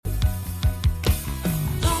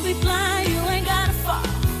be flying, you ain't gotta fall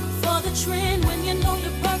for the trend when you know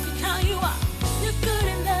the perfect how you are. You're good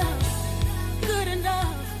enough, good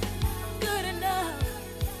enough, good enough,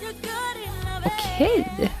 you're good enough.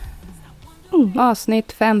 Okej.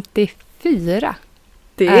 Avsnitt 54.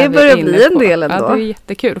 Det börjar bli en del ändå. Ja, det är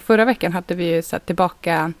jättekul. Förra veckan hade vi ju satt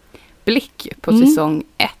tillbaka blick på säsong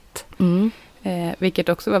 1. Vilket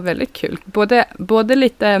också var väldigt kul. Både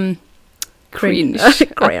lite cringe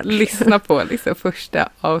att lyssna på liksom första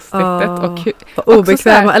avsnittet. Och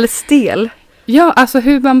obekväma eller stel. Ja, alltså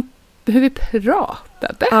hur vi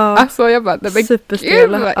pratade. Alltså jag bara, men gud,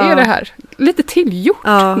 vad är det här? Lite tillgjort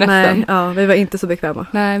nästan. Nej, vi var inte så bekväma.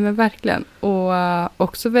 Nej, men verkligen. Och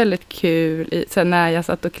också väldigt kul så när jag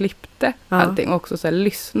satt och klippte allting. Också så här,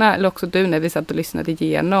 lyssna, eller också du när vi satt och lyssnade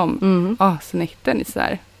igenom avsnitten i så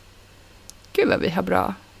här. Gud vad vi har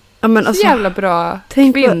bra. Ja, men alltså, så jävla bra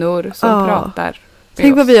kvinnor som pratar.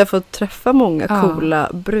 Tänk vad vi har fått träffa många coola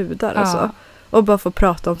brudar alltså. Och bara få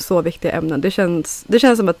prata om så viktiga ämnen. Det känns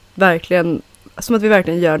som att vi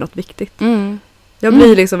verkligen gör något viktigt. Jag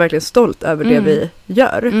blir liksom verkligen stolt över det vi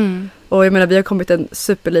gör. Och jag menar, vi har kommit en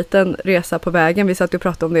superliten resa på vägen. Vi satt och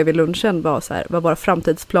pratade om det vid lunchen. Vad våra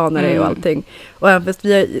framtidsplaner är och allting. Och även fast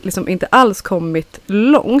vi har liksom inte alls kommit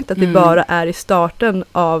långt. Att vi bara är i starten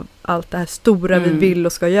av allt det här stora vi vill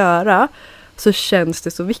och ska göra. Så känns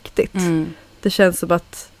det så viktigt. Det känns som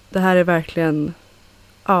att det här är verkligen...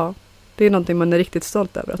 Ja, det är någonting man är riktigt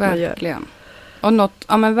stolt över att man gör. Verkligen.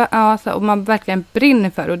 Och man verkligen brinner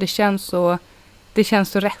för. Och det känns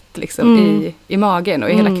så rätt liksom i magen och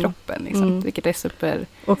i hela kroppen. Liksom, vilket är super...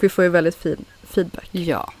 Och vi får ju väldigt fin feedback.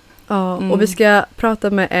 Ja. Och vi ska prata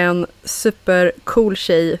med en supercool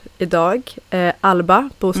tjej idag. Alba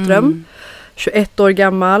Boström. 21 år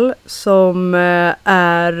gammal. Som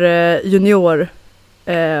är junior.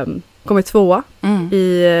 Kommit tvåa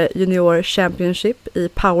i junior championship i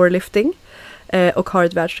powerlifting. Och har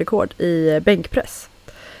ett världsrekord i bänkpress.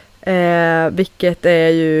 Vilket är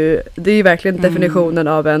ju verkligen definitionen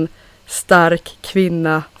av en stark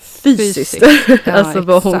kvinna fysiskt. Ja, alltså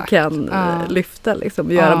vad hon kan lyfta liksom,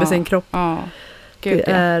 och göra med sin kropp.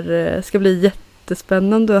 Det ska bli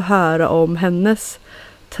jättespännande att höra om hennes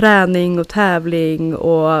träning och tävling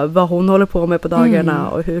och vad hon håller på med på dagarna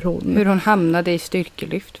och hur hon hamnade i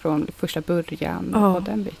styrkelyft från första början och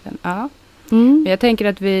den biten. Ja. Men jag tänker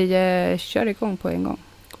att vi kör igång på en gång.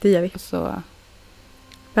 Det gör vi. Så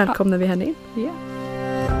välkomnar vi henne in. Ja.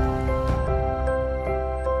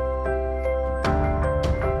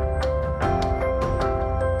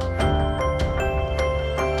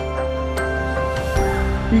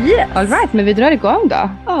 Yes. All right, men vi drar igång då,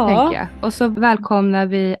 tänker jag. Och så välkomnar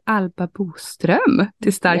vi Alba Boström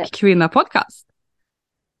till Stark Kvinna podcast.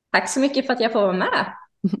 Tack så mycket för att jag får vara med.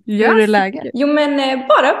 Hur är läget? Jo, men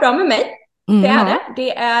bara bra med mig. Det är det.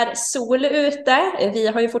 Det är sol ute. Vi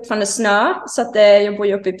har ju fortfarande snö, så att jag bor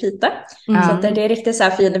ju uppe i Piteå. Så att det är riktigt så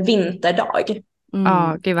här fin vinterdag.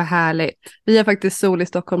 Ja, gud vad härligt. Vi har faktiskt sol i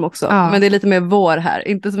Stockholm också. Men det är lite mer vår här,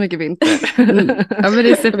 inte så mycket vinter. Ja, men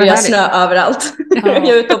det är superhärligt. Vi har snö överallt. Jag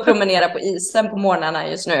är ute och promenerar på isen på morgnarna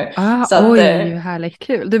just nu. Så härligt.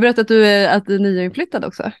 Kul. Du berättade att du är nyinflyttad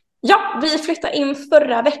också. Ja, vi flyttade in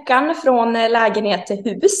förra veckan från lägenhet till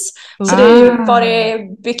hus. Så det har ju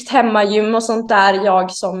varit byggt hemmagym och sånt där.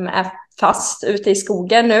 Jag som är fast ute i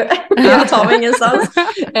skogen nu. Jag tar mig ingenstans.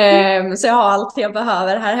 Så jag har allt jag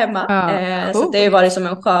behöver här hemma. Så det har ju varit som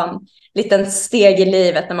en skön liten steg i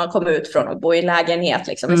livet när man kommer ut från att bo i lägenhet.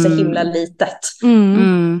 Liksom. Det är så himla litet.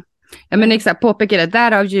 Ja, men exakt, påpekar det.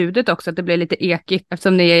 Därav ljudet också, att det blir lite ekigt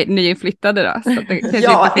eftersom ni är nyinflyttade då.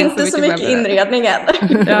 Så att det inte så mycket inredningen.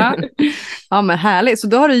 Ja, men härligt. Så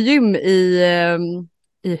då har du gym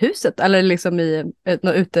i huset eller liksom i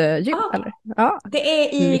något utegym? Eller? Ja. Det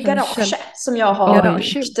är i garaget som jag har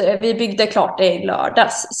byggt. Vi byggde klart det i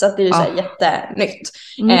lördags, så att det är ju så här jättenytt.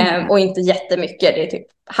 Och inte jättemycket, det är typ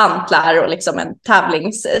hantlar och liksom en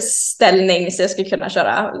tävlingsställning så jag skulle kunna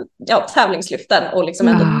köra tävlingslyften och liksom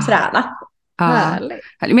ändå träna. Härligt.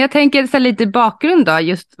 Men jag tänker så lite bakgrund då,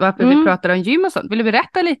 just varför vi pratar om gym och sånt. Vill du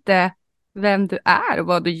berätta lite vem du är och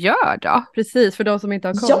vad du gör då? Precis, för de som inte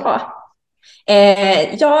har koll.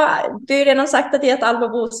 Du har redan sagt att jag heter Alba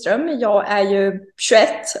Boström. Jag är ju 21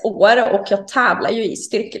 år och jag tävlar ju i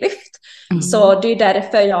styrkelyft. Så det är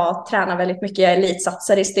därför jag tränar väldigt mycket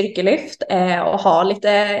elitsatsare i styrkelyft och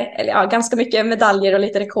har ganska mycket medaljer och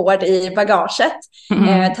lite rekord i bagaget.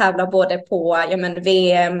 Tävlar både på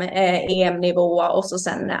VM, EM-nivå och så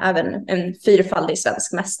sen även en 4-faldig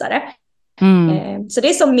svensk mästare. Så det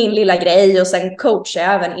är som min lilla grej, och sen coachar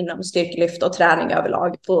jag även inom styrkelyft och träning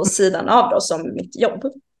överlag på sidan av då som mitt jobb.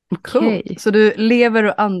 Cool. Så du lever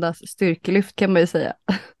och andas styrkelyft kan man ju säga.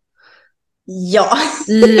 Ja,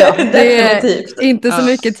 Ja, det är definitivt. inte så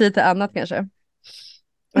mycket tid till annat kanske.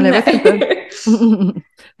 Eller jag vet inte.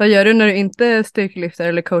 Vad gör du när du inte styrkelyfter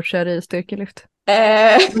eller coachar i styrkelyft?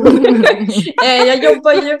 Jag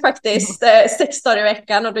jobbar ju faktiskt 6 dagar i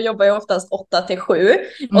veckan och då jobbar jag oftast 8-7.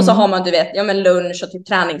 Och så har man, du vet, ja, men lunch och typ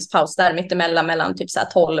träningspaus där mittemellan mellan typ så här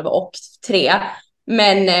 12 och 3.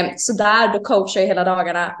 Men så där, då coachar jag hela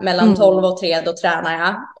dagarna mellan 12 och 3, då tränar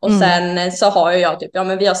jag. Och sen så har jag typ, ja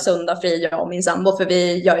men vi har söndag fri, jag och min sambo, för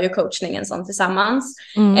vi gör ju coachningen sånt tillsammans.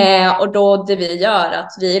 Och då det vi gör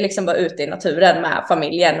att vi liksom bara ute i naturen med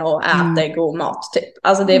familjen och äter god mat typ.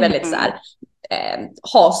 Alltså det är väldigt så här,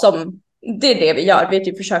 det är det vi gör. Vi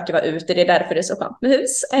typ försöker vara ute, det är därför det är så skönt med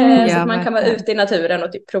hus. Så att man kan vara ute i naturen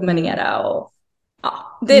och typ promenera och ja,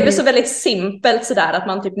 det är väl så väldigt simpelt sådär att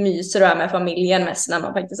man typ myser och är med familjen mest när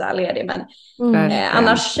man faktiskt är ledig. Men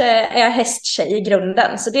annars är jag hästtjej i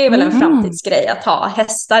grunden. Så det är väl en framtidsgrej att ha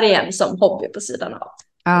hästar igen som hobby på sidan av.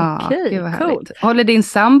 Okej, vad härligt. Håller din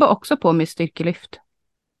sambo också på med styrkelyft?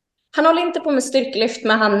 Han håller inte på med styrkelyft,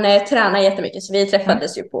 men han tränar jättemycket. Så vi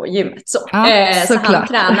träffades ju på gymmet. Så han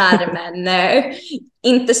tränar, men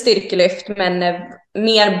inte styrkelyft, men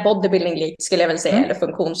mer bodybuilding skulle jag väl säga. Eller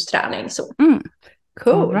funktionsträning. Så.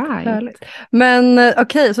 Cool, right. Men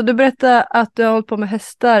okej, så du berättade att du har hållit på med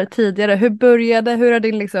hästar tidigare. Hur har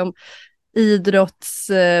din liksom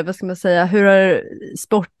vad ska man säga, hur har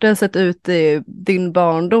sporten sett ut i din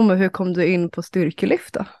barndom och hur kom du in på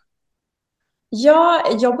styrkelyft då? Ja,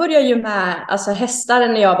 jag började ju med hästar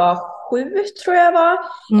när jag var 7, tror jag var.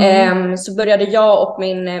 Så började jag och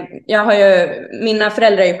mina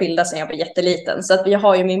föräldrar är skilda sedan jag var jätteliten. Så att vi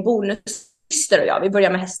har ju min bonussyster och jag, vi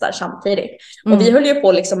började med hästar samtidigt. Och vi höll ju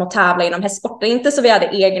på liksom att tävla inom hästsporten. Inte så vi hade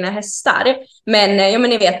egna hästar. Men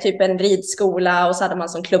ni vet, typ en ridskola och så hade man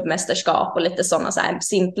som klubbmästerskap och lite sådana så här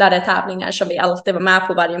simplare tävlingar som vi alltid var med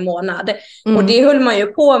på varje månad. Och det höll man ju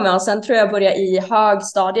på med. Och sen tror jag började i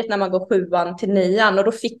högstadiet när man går 7:an till 9:an. Och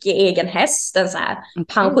då fick jag egen häst, en så här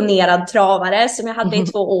pensionerad travare som jag hade i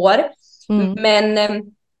 2 år. Men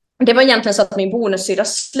det var egentligen så att min bonussyrra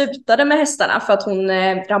slutade med hästarna för att hon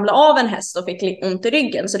ramlade av en häst och fick ont i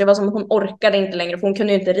ryggen. Så det var som att hon orkade inte längre, för hon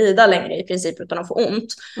kunde ju inte rida längre i princip utan att få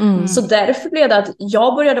ont. Så därför blev det att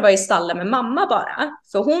jag började vara i stallet med mamma bara.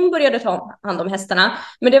 För hon började ta hand om hästarna.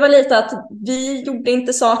 Men det var lite att vi gjorde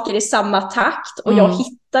inte saker i samma takt. Och jag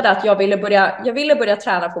hittade att jag ville börja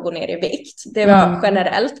träna på att gå ner i vikt. Det var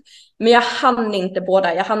generellt. Men jag hann inte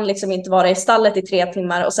båda. Jag hann liksom inte vara i stallet i 3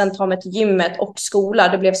 timmar och sen ta mig till gymmet och skola.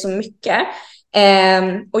 Det blev så mycket.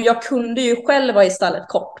 Och jag kunde ju själv vara i stallet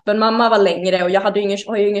kort. Men mamma var längre och jag har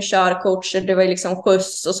ju ingen körcoach. Det var ju liksom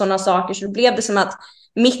skjuts och sådana saker. Så det blev det som att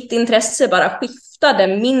mitt intresse bara skiftade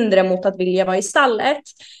mindre mot att vilja vara i stallet.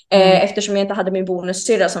 Eftersom jag inte hade min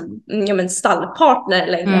bonussyrra som stallpartner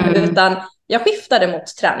längre. Utan jag skiftade mot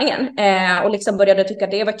träningen. Och liksom började tycka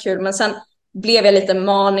det var kul. Men sen blev jag lite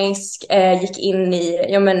manisk, gick in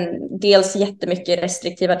i dels jättemycket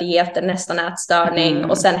restriktiva dieter, nästan ätstörning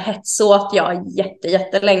och sen hetsåt jag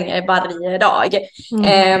jättelänge varje dag.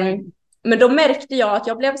 Men då märkte jag att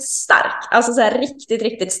jag blev stark, alltså så här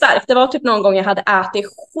riktigt stark. Det var typ någon gång jag hade ätit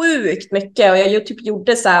sjukt mycket och jag typ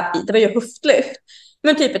gjorde så här, det var ju höftlyft.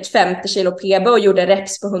 Men typ ett 50 kilo PB och gjorde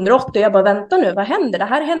reps på 180. Och jag bara, vänta nu, vad händer? Det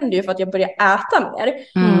här händer ju för att jag började äta mer.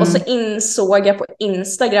 Och så insåg jag på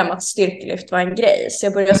Instagram att styrkelyft var en grej. Så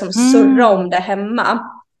jag började som surra om det hemma.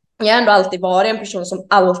 Jag har ändå alltid varit en person som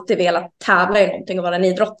alltid velat tävla i någonting och vara en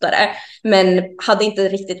idrottare. Men hade inte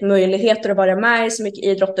riktigt möjligheter att vara med i så mycket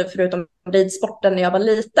idrotter förutom ridsporten när jag var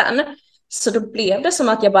liten. Så då blev det som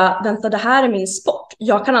att jag bara, vänta, det här är min sport.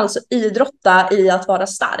 Jag kan alltså idrotta i att vara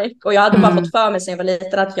stark. Och jag hade bara fått för mig sen jag var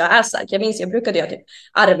liten att jag är stark. Jag minns, jag brukade göra typ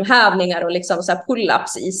armhävningar och liksom så här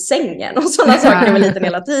pull-ups i sängen. Och sådana saker när jag var liten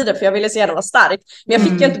hela tiden. För jag ville så gärna vara stark. Men jag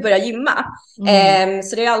fick ju inte börja gymma.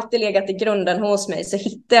 Så det har alltid legat i grunden hos mig. Så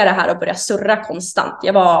hittade jag det här och började surra konstant.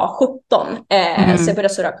 Jag var 17. Så jag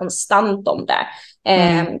började surra konstant om det.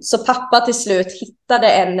 Så pappa till slut hittade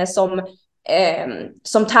en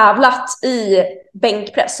som tävlat i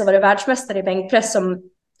bänkpress, så var det världsmästare i bänkpress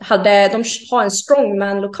de har en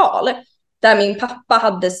strongman-lokal där min pappa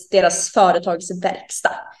hade deras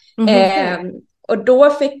företagsverkstad. Och då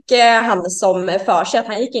fick han som för sig att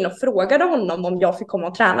han gick in och frågade honom om jag fick komma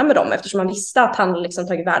och träna med dem eftersom han visste att han liksom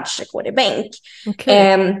tagit världsrekord i bänk.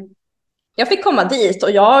 Jag fick komma dit och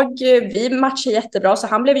vi matchade jättebra, så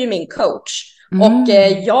han blev ju min coach. Och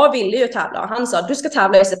jag ville ju tävla och han sa, du ska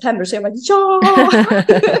tävla i september. Så jag bara, ja!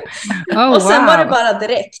 Och sen var det bara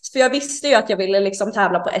direkt. För jag visste ju att jag ville liksom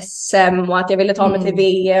tävla på SM och att jag ville ta mig till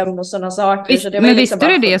VM och sådana saker. Så det var men liksom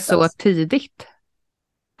visste du det så tidigt?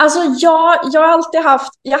 Alltså jag har alltid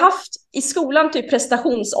haft jag har haft i skolan typ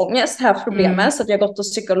prestationsångest, här problemet, så att jag har gått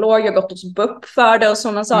hos psykolog, jag har gått hos BUP för det och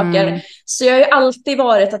sådana saker. Så jag har ju alltid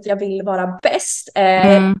varit att jag vill vara bäst.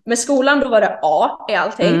 Med skolan då var det A i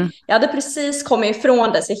allting. Jag hade precis kommit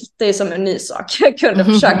ifrån det, så jag hittade ju som en ny sak jag kunde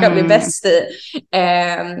försöka bli bäst i.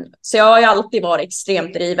 Så jag har ju alltid varit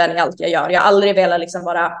extremt driven i allt jag gör. Jag har aldrig velat liksom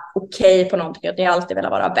vara okej på någonting, utan jag har alltid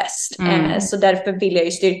velat vara bäst. Så därför vill jag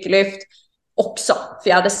ju styrkelyft också, för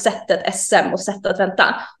jag hade sett ett SM och sett att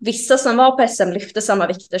vänta, vissa som var på SM lyfte samma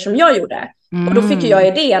vikter som jag gjorde, och då fick jag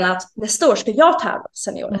idén att nästa år ska jag tävla på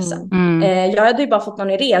senior-SM. Jag hade ju bara fått någon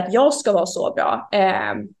idé att jag ska vara så bra.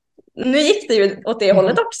 Nu gick det ju åt det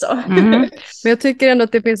hållet också. Men jag tycker ändå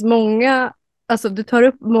att det finns många, alltså du tar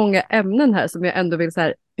upp många ämnen här som jag ändå vill så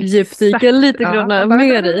här djupdyka lite grann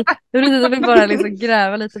mer i. Jag vill bara liksom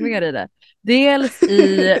gräva lite mer i det. Dels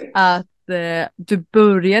i att du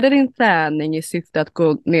började din träning i syfte att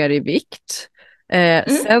gå ner i vikt.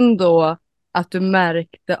 Sen då att du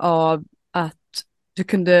märkte av att du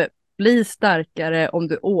kunde bli starkare om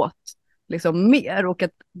du åt liksom mer, och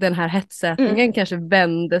att den här hetsätningen kanske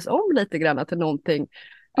vändes om lite grann till någonting,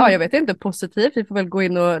 jag vet inte, positivt. Vi får väl gå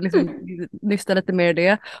in och liksom nysta lite mer i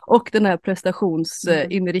det. Och den här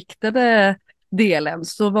prestationsinriktade delen.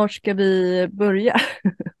 Så var ska vi börja?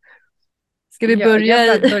 Ska vi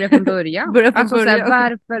börja från början? Början. Så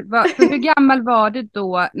här, hur gammal var du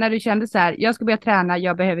då när du kände så här, jag ska börja träna,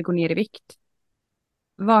 jag behöver gå ner i vikt?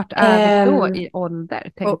 Vart är du då i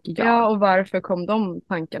ålder, tänker jag? Ja, och varför kom de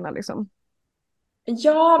tankarna liksom?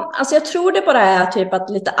 Ja, alltså jag tror det bara är typ att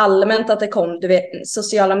lite allmänt att det kom, du vet,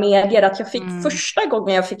 sociala medier, att jag fick första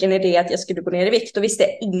gången jag fick en idé att jag skulle gå ner i vikt, då visste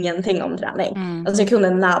jag ingenting om träning. Alltså jag kunde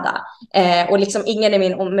nada. Och liksom ingen i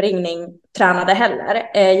min omringning tränade heller.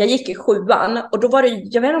 Jag gick i 7:an och då var det,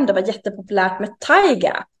 jag vet inte om det var jättepopulärt med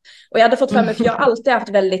thigh-gap. Och jag hade fått för mig, för jag har alltid haft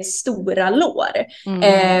väldigt stora lår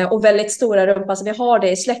och väldigt stora rumpa, så vi har det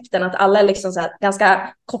i släkten att alla är liksom så här ganska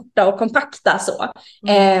korta och kompakta så.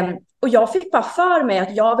 Och jag fick bara för mig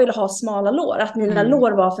att jag ville ha smala lår, att mina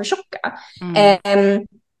lår var för tjocka.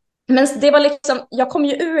 Men det var liksom, jag kom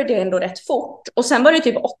ju ur det ändå rätt fort. Och sen var det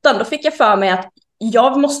typ 8:an, då fick jag för mig att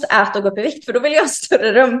jag måste äta och gå upp i vikt, för då vill jag ha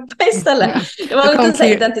större rumpa istället. Det var en liten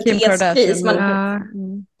identitetskris.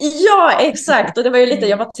 Ja, exakt. Och det var ju lite,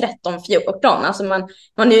 jag var 13-14, alltså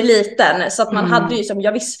man är ju liten. Så att man hade ju som,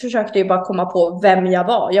 jag försökte ju bara komma på vem jag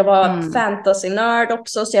var. Jag var fantasy-nörd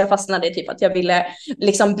också, så jag fastnade i typ att jag ville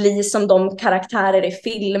liksom bli som de karaktärer i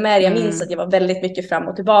filmer. Jag minns att jag var väldigt mycket fram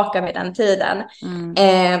och tillbaka vid den tiden.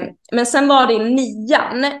 Men sen var det i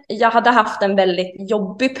 9:an. Jag hade haft en väldigt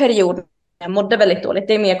jobbig period. Jag mådde väldigt dåligt.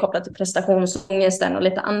 Det är mer kopplat till prestationsångesten och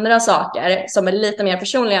lite andra saker som är lite mer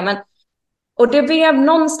personliga. Och det blev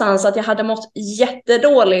någonstans att jag hade mått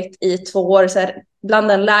jättedåligt i 2 år, så här, bland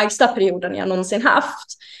den lägsta perioden jag någonsin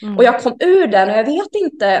haft. Och jag kom ur den, och jag vet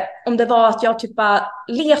inte om det var att jag typ bara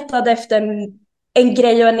letade efter en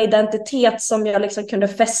grej och en identitet som jag liksom kunde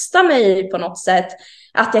fästa mig i på något sätt.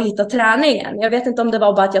 Att jag hittade träningen. Jag vet inte om det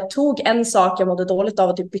var bara att jag tog en sak jag mådde dåligt av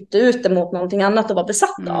och typ bytte ut det mot någonting annat och var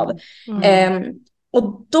besatt av.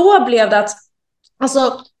 Och då blev det att, alltså,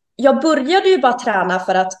 jag började ju bara träna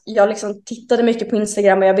för att jag liksom tittade mycket på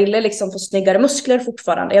Instagram och jag ville liksom få snyggare muskler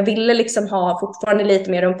fortfarande. Jag ville liksom ha fortfarande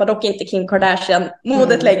lite mer rumpa, dock inte Kim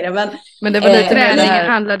Kardashian-modet längre. Men det var lite träningen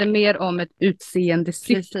handlade mer om ett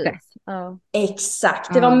utseendesyfte.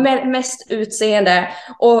 Exakt, det var mest utseende.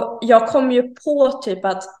 Och jag kom ju på typ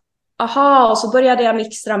att och så började jag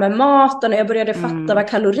mixtra med maten och jag började fatta vad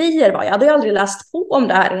kalorier var. Jag hade ju aldrig läst på om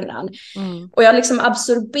det här innan. Och jag liksom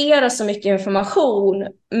absorberade så mycket information.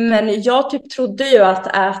 Men jag typ trodde ju att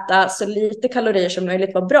äta så lite kalorier som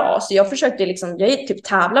möjligt var bra. Så jag försökte liksom, jag typ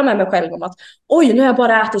tävla med mig själv om att oj, nu har jag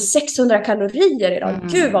bara ätit 600 kalorier idag.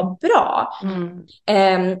 Gud vad bra.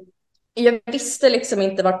 Jag visste liksom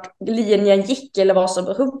inte vart linjen gick eller vad som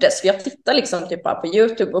behövdes. För jag tittade liksom typ bara på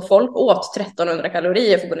YouTube och folk åt 1300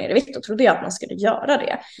 kalorier för att gå ner i vikt och trodde jag att man skulle göra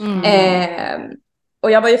det.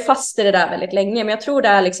 Och jag var ju fast i det där väldigt länge. Men jag tror det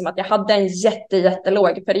är liksom att jag hade en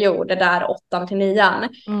jättelåg period där 8:an till 9:an.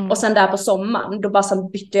 Och sen där på sommaren, då bara så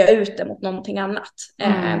bytte jag ut det mot någonting annat.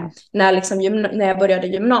 När jag började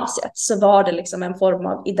gymnasiet så var det liksom en form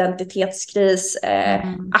av identitetskris,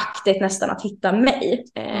 aktigt nästan att hitta mig.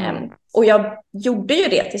 Och jag gjorde ju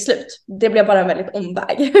det till slut. Det blev bara en väldigt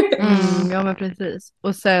omväg. Ja, men precis.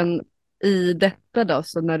 Och sen i detta då,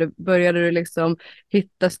 så när du började liksom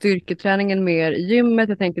hitta styrketräningen mer i gymmet,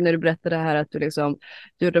 jag tänker när du berättade här att du liksom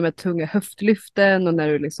gjorde de här tunga höftlyften och när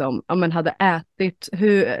du liksom hade ätit,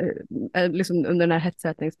 liksom under den här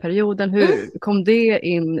hetsätningsperioden, hur kom det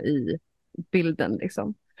in i bilden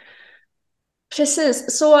liksom?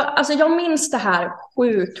 Precis, så alltså jag minns det här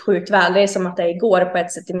sjukt väl. Det är som att det är igår på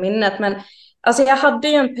ett sätt i minnet. Men alltså jag hade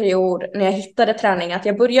ju en period när jag hittade träning att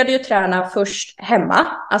jag började ju träna först hemma,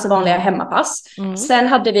 alltså vanliga hemmapass. Sen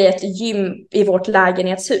hade vi ett gym i vårt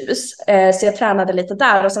lägenhetshus, så jag tränade lite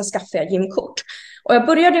där och sen skaffade jag gymkort. Och jag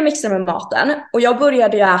började ju mixa med maten och jag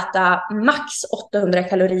började ju äta max 800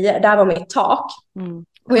 kalorier. Där var mitt tak.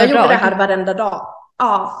 Och jag gjorde det här varenda dag.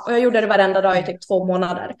 Ja, och jag gjorde det varenda dag i typ 2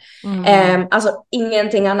 månader. Alltså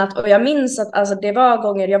ingenting annat. Och jag minns att alltså, det var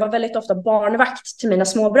gånger, jag var väldigt ofta barnvakt till mina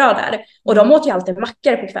småbröder. Och de åt ju alltid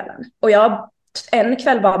mackor på kvällen. Och jag en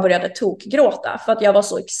kväll bara började tokgråta för att jag var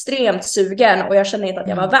så extremt sugen. Och jag kände inte att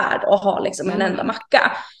jag var värd att ha liksom en enda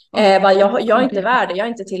macka. Jag är inte värd det, jag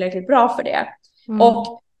är inte tillräckligt bra för det.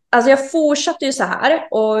 Och alltså jag fortsatte ju så här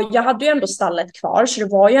och jag hade ju ändå stallet kvar så det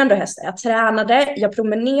var ju ändå hästar. Jag tränade, jag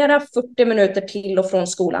promenerade 40 minuter till och från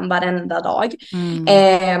skolan varenda dag.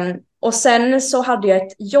 Och sen så hade jag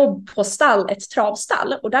ett jobb på stall, ett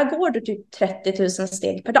travstall. Och där går du typ 30 000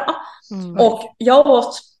 steg per dag. Och jag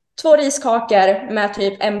åt 2 riskakor med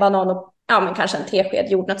typ en banan och men kanske en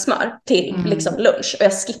tesked jordnötssmör till liksom lunch. Och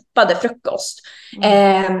jag skippade frukost.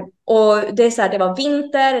 Och det är så här, det var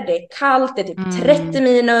vinter, det är kallt, det är typ 30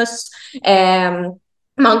 minus.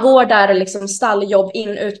 Man går där liksom stalljobb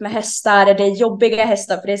in ut med hästar. Det är jobbiga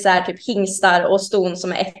hästar för det är så här typ hingstar och ston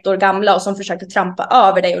som är 1 år gamla och som försöker trampa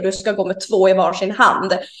över dig och du ska gå med 2 i varsin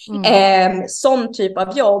hand. Sån typ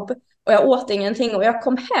av jobb. Och jag åt ingenting och jag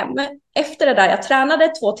kom hem efter det där. Jag tränade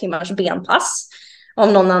 2 timmars benpass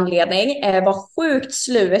av någon anledning. Var sjukt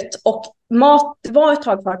slut och mat var ett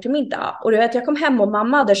tag kvar till middag. Och du vet, jag kom hem och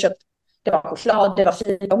mamma hade köpt, det var choklad, det var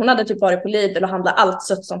fika. Hon hade typ varit på Lidl och handlat allt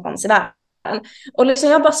sött som fanns i världen. Och liksom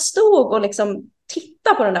jag bara stod och liksom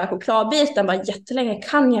tittade på den där chokladbiten. Bara jättelänge,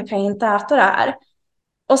 kan jag inte äta det här?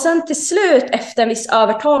 Och sen till slut efter en viss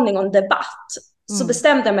övertalning och en debatt så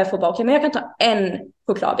bestämde jag mig för att men jag kan ta en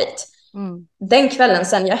chokladbit. Den kvällen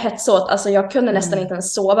sen jag hetsåt, alltså jag kunde nästan inte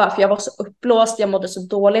ens sova för jag var så uppblåst, jag mådde så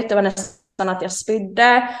dåligt, det var nästan att jag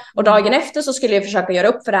spydde och dagen efter så skulle jag försöka göra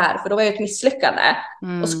upp för det här för då var jag ett misslyckande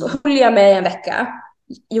och så höll jag mig en vecka,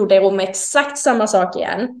 gjorde jag om exakt samma sak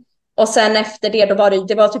igen och sen efter det då var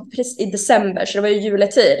det var typ precis i december så det var ju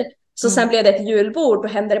juletid så sen blev det ett julbord, då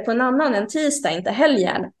hände det på en tisdag, inte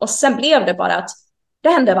helgen och sen blev det bara att det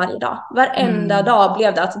hände varje dag, varenda dag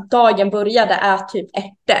blev det att dagen började äta typ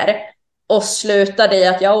ärtor och slutade i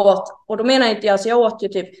att jag åt, och då menar inte jag, så jag åt ju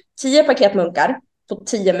typ 10 paket munkar på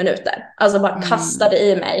 10 minuter. Alltså bara kastade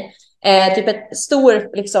i mig. Typ ett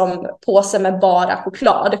stor liksom, påse med bara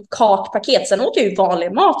choklad, kakpaket. Sen åt jag ju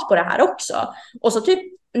vanlig mat på det här också. Och så typ,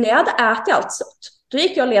 när jag hade ätit allt sånt, då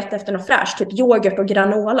gick jag och letade efter något fräscht, typ yoghurt och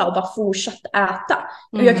granola och bara fortsatte äta.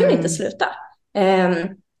 Och jag kunde inte sluta.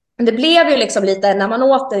 Det blev ju liksom lite, när man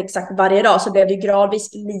åt det exakt varje dag så blev det gradvis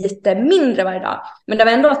lite mindre varje dag. Men det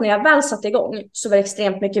var ändå att när jag väl satte igång så var det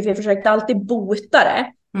extremt mycket, för jag försökte alltid bota det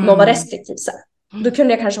med att vara restriktiv sen. Då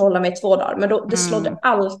kunde jag kanske hålla mig 2 dagar, men då, det slådde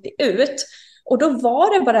alltid ut. Och då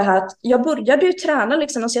var det bara det här att jag började ju träna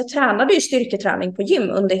liksom, alltså jag tränade ju styrketräning på gym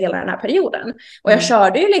under hela den här perioden. Och jag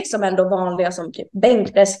körde ju liksom ändå vanliga som typ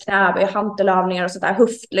bänkpress, knäböj, hantelövningar och sådär,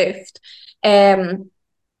 höftlyft.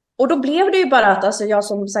 Och då blev det ju bara att alltså, jag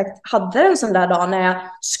som sagt hade en sån där dag när jag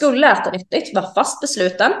skulle äta nyttigt, var fast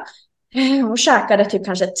besluten och käkade typ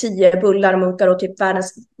kanske 10 bullar och munkar och typ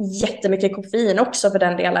världens jättemycket koffein också för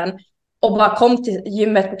den delen. Och bara kom till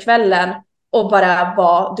gymmet på kvällen och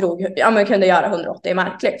bara kunde göra 180 i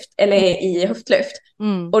marklyft eller i höftlyft.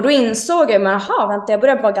 Och då insåg jag, jag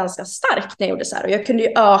började vara ganska stark när jag gjorde så här. Och jag kunde ju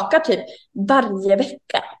öka typ varje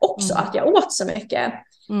vecka också att jag åt så mycket.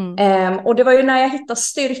 Och det var ju när jag hittade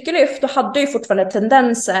styrkelyft, då hade jag ju fortfarande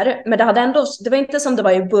tendenser, men det var inte som det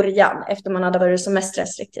var i början efter man hade varit som mest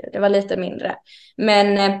restriktiv, det var lite mindre,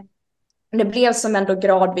 men det blev som ändå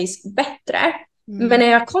gradvis bättre. Men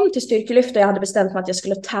när jag kom till styrkelyft och jag hade bestämt mig att jag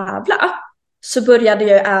skulle tävla, så började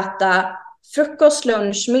jag äta frukost,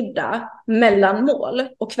 lunch, middag, mellanmål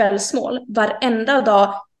och kvällsmål varenda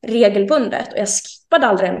dag regelbundet, och jag skippade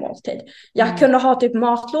aldrig en måltid. Jag kunde ha typ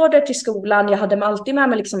matlådor till skolan, jag hade alltid med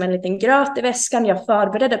mig liksom en liten gröt i väskan, jag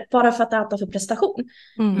förberedde bara för att äta för prestation.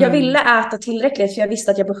 Jag ville äta tillräckligt för jag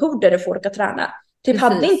visste att jag behövde det för att orka träna. Typ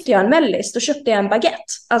hade inte jag en mellis, då köpte jag en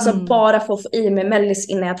baguette. Alltså bara för att få i mig mellis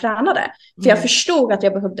innan jag tränade. För jag förstod att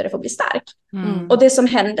jag behövde det för att bli stark. Och det som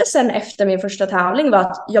hände sen efter min första tävling var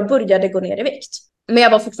att jag började gå ner i vikt. Men jag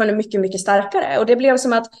var fortfarande mycket, mycket starkare. Och det blev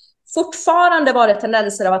som att fortfarande var det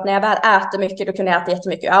tendenser av att när jag väl äter mycket, då kunde jag äta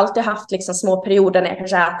jättemycket. Jag har alltid haft liksom små perioder när jag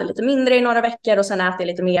kanske äter lite mindre i några veckor och sen äter jag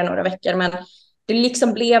lite mer i några veckor. Men det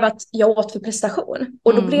liksom blev att jag åt för prestation.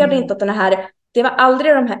 Och då blev det inte att den här det var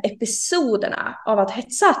aldrig de här episoderna av att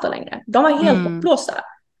hetsäta längre. De var helt bortblåsta.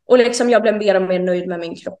 Och liksom jag blev mer och mer nöjd med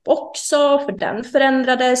min kropp också, för den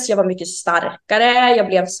förändrades. Jag var mycket starkare, jag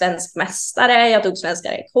blev svensk mästare, jag tog svenska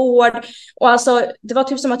rekord. Och alltså, det var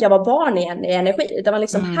typ som att jag var barn igen i energi. Det var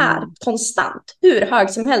liksom här, konstant, hur hög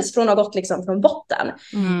som helst, från att ha gått liksom från botten.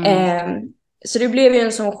 Så det blev ju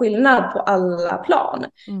en sån skillnad på alla plan.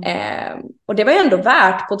 Och det var ju ändå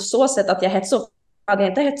värt på så sätt att jag hetsade. Hade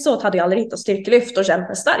jag inte hetsat hade jag aldrig hittat styrkelyft och känt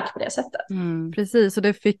mig stark på det sättet. Precis, och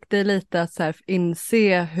det fick dig lite att så här,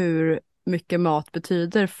 inse hur mycket mat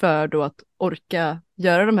betyder för då att orka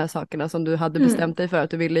göra de här sakerna som du hade bestämt dig för att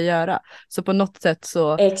du ville göra. Så på något sätt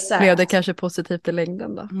så blev det kanske positivt i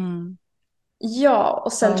längden då. Ja,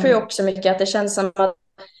 och sen tror jag också mycket att det känns som att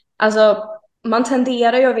alltså, man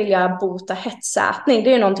tenderar ju att vilja bota hetsätning. Det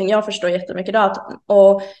är ju någonting jag förstår jättemycket idag.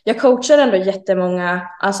 Och jag coachar ändå jättemånga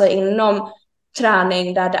alltså inom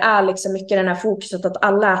träning där det är liksom mycket den här fokuset att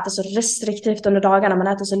alla äter så restriktivt under dagarna, man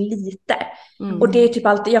äter så lite. Och det är typ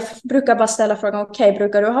alltid, jag brukar bara ställa frågan, okej,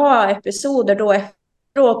 brukar du ha episoder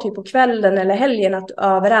då typ på kvällen eller helgen att du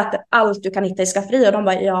överäter allt du kan hitta i skafferi? Och de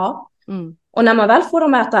bara ja. Och när man väl får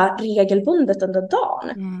dem äta regelbundet under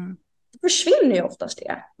dagen, då försvinner ju oftast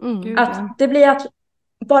det. Att det blir att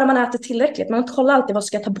bara man äter tillräckligt, man kollar alltid vad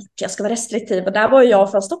ska jag ta bort, jag ska vara restriktiv, och där var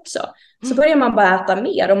jag fast också. Så börjar man bara äta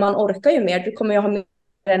mer och man orkar ju mer, du kommer ju ha mer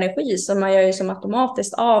energi, så man gör ju som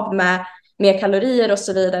automatiskt av med mer kalorier och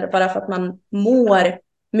så vidare, bara för att man mår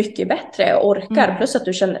mycket bättre och orkar, plus att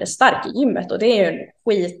du känner dig stark i gymmet, och det är ju en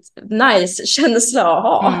nice känsla att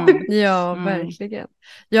ha. Ja, verkligen.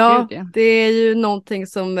 Ja, det är ju någonting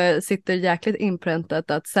som sitter jäkligt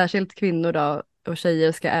inpräntat, att särskilt kvinnor då, och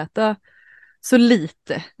tjejer ska äta så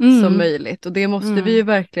lite som möjligt, och det måste vi ju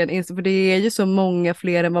verkligen inse, för det är ju så många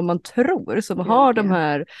fler än vad man tror som har de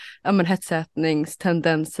här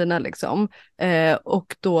hetsätningstendenserna liksom,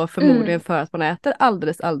 och då förmodligen för att man äter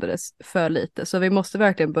alldeles för lite, så vi måste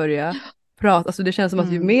verkligen börja prata, alltså det känns som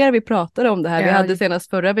att ju mer vi pratar om det här, vi hade senast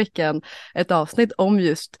förra veckan ett avsnitt om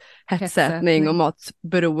just hetsätning och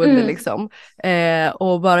matberoende liksom,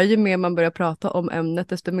 och bara ju mer man börjar prata om ämnet,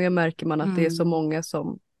 desto mer märker man att det är så många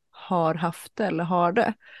som har haft det eller har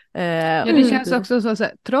det. Ja, det känns också så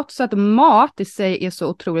att trots att mat i sig är så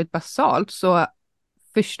otroligt basalt, så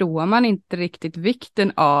förstår man inte riktigt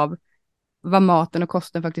vikten av vad maten och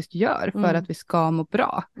kosten faktiskt gör för att vi ska må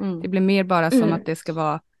bra. Det blir mer bara som att det ska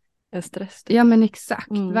vara en stress. Ja, men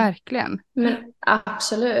exakt, verkligen. Men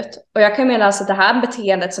absolut. Och jag kan mena alltså det här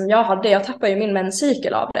beteendet som jag hade, jag tappade ju min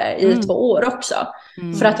menscykel av det i 2 år också.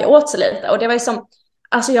 För att jag åt så lite. Och det var ju som,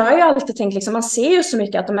 alltså jag har ju alltid tänkt liksom, man ser ju så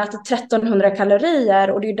mycket att de äter 1300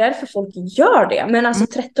 kalorier, och det är ju därför folk gör det. Men alltså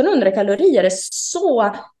 1300 kalorier är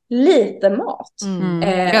så lite mat.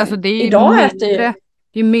 Alltså det är ju idag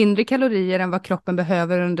det är mindre kalorier än vad kroppen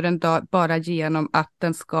behöver under en dag, bara genom att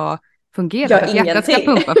den ska fungera. Ja, för att hjärtat ska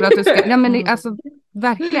pumpa, för att du ska, ja men alltså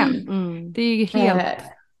verkligen. Det är ju helt...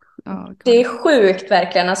 Det är sjukt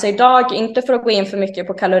verkligen. Alltså idag, inte för att gå in för mycket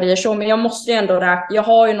på kalorier så, men jag måste ju ändå räkna. Jag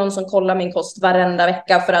har ju någon som kollar min kost varenda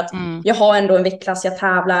vecka, för att jag har ändå en viktklass, jag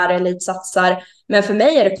tävlar, elitsatsar. Men för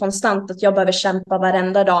mig är det konstant att jag behöver kämpa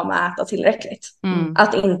varenda dag med att äta tillräckligt.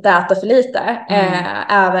 Att inte äta för lite,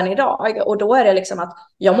 även idag. Och då är det liksom att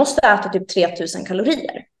jag måste äta typ 3000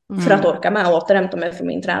 kalorier för att orka med och återhämta mig för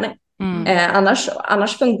min träning.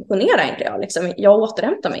 Annars funktionerar inte jag liksom. Jag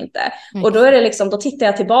återhämtar mig inte. Och då är det liksom, då tittar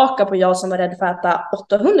jag tillbaka på jag som var rädd för att äta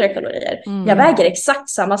 800 kalorier. Jag väger exakt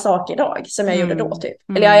samma sak idag som jag gjorde då typ.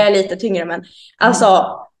 Eller jag är lite tyngre, men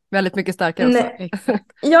alltså väldigt mycket starkare också.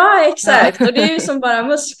 Ja, exakt. Och det är ju som bara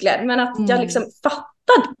muskler. Men att jag liksom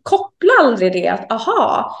kopplar aldrig det att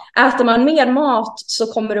äter man mer mat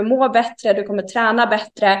så kommer du må bättre, du kommer träna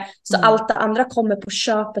bättre, så allt det andra kommer på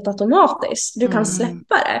köpet automatiskt. Du kan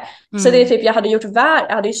släppa det. Så det är typ, jag hade ju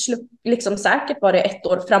liksom säkert varit 1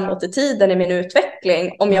 år framåt i tiden i min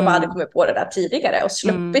utveckling om jag bara hade kommit på det där tidigare och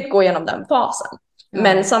sluppit gå igenom den fasen.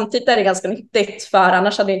 Men samtidigt är det ganska nyttigt, för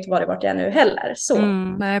annars hade det inte varit vart jag är nu heller. Så.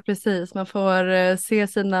 Nej, precis. Man får se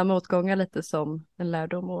sina motgångar lite som en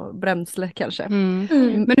lärdom och bränsle kanske.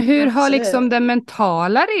 Men hur har liksom den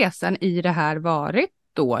mentala resan i det här varit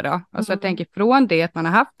då? Alltså jag tänker från det att man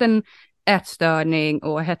har haft en ätstörning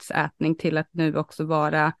och hetsätning till att nu också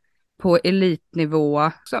vara på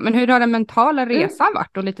elitnivå. Men hur har den mentala resan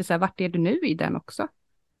varit, och lite så här, vart är du nu i den också?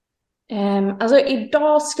 Alltså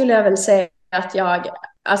idag skulle jag väl säga att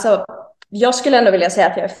jag skulle ändå vilja säga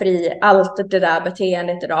att jag är fri allt det där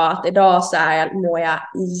beteendet idag. Att idag så mår jag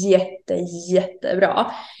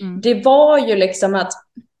jättebra. Det var ju liksom att,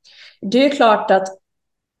 det är klart att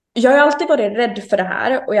jag har alltid varit rädd för det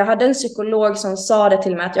här, och jag hade en psykolog som sa det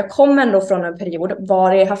till mig att jag kom ändå från en period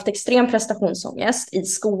var jag haft extrem prestationsångest i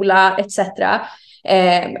skola etc.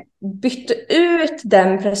 Bytte ut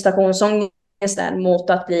den prestationsångesten mot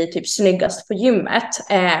att bli typ snyggast på gymmet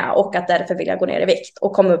och att därför vilja gå ner i vikt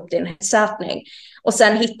och komma upp till en hetsätning. Och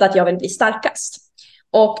sen hitta att jag vill bli starkast.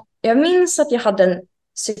 Och jag minns att jag hade en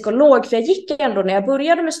psykolog, för jag gick ändå när jag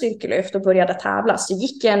började med styrkelyft och började tävla, så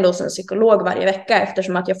gick jag ändå hos en psykolog varje vecka,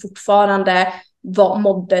 eftersom att jag fortfarande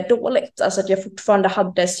mådde dåligt, alltså att jag fortfarande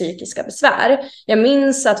hade psykiska besvär. Jag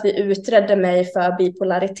minns att vi utredde mig för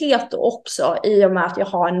bipolaritet också, i och med att jag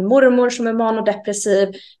har en mormor som är manodepressiv,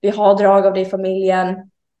 vi har drag av det i familjen.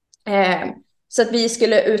 Så att vi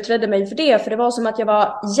skulle utreda mig för det, för det var som att jag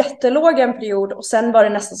var jättelåg en period, och sen var det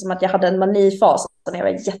nästan som att jag hade en manifas när jag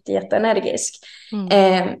var jätteenergisk.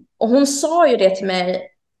 Och hon sa ju det till mig: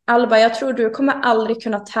 Alba, jag tror du kommer aldrig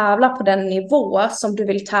kunna tävla på den nivå som du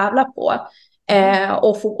vill tävla på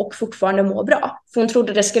och fortfarande må bra. För hon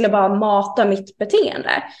trodde det skulle bara mata mitt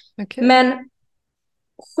beteende. Okay. Men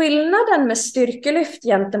skillnaden med styrkelyft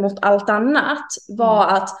gentemot allt annat var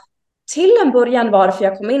att till en början, varför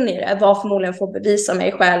jag kom in i det var förmodligen för att bevisa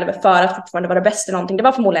mig själv för att fortfarande vara bäst i någonting. Det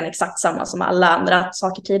var förmodligen exakt samma som alla andra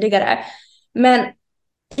saker tidigare. Men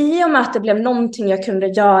i och med att det blev någonting jag kunde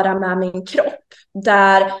göra med min kropp,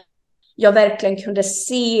 där jag verkligen kunde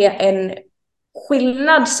se en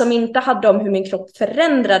skillnad som inte hade om hur min kropp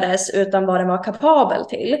förändrades, utan vad den var kapabel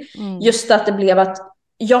till. Just att det blev att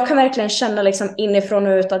jag kan verkligen känna liksom inifrån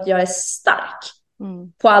och ut att jag är stark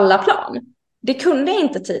på alla plan. Det kunde jag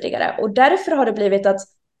inte tidigare, och därför har det blivit att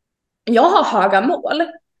jag har höga mål.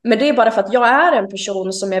 Men det är bara för att jag är en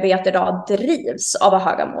person som jag vet idag drivs av att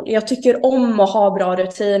ha höga mål. Jag tycker om att ha bra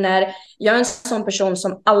rutiner. Jag är en sån person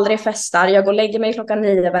som aldrig festar. Jag går och lägger mig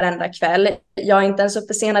 9:00 varenda kväll. Jag är inte ens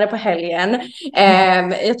uppe senare på helgen.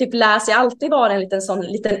 Jag typ läser, jag alltid varit en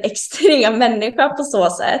liten extrem människa på så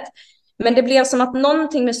sätt. Men det blev som att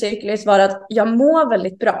någonting med styrkelyft var att jag mår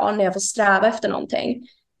väldigt bra när jag får sträva efter någonting.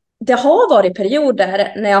 Det har varit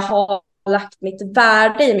perioder när jag har lagt mitt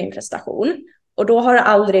värde i min prestation. Och då har det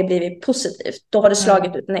aldrig blivit positivt. Då har det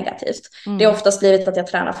slagit ut negativt. Det har oftast blivit att jag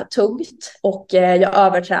tränar för tungt. Och jag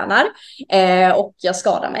övertränar. Och jag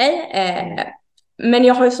skadar mig. Men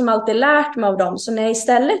jag har ju som alltid lärt mig av dem. Så när jag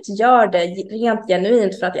istället gör det rent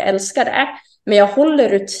genuint för att jag älskar det. Men jag håller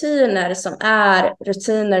rutiner som är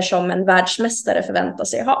rutiner som en världsmästare förväntar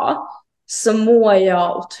sig ha. Så mår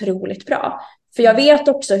jag otroligt bra. För jag vet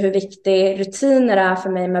också hur viktig rutiner är för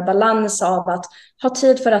mig, med balans av att ha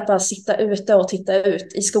tid för att bara sitta ute och titta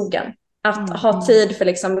ut i skogen. Att ha tid för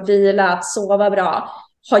liksom vila, att sova bra,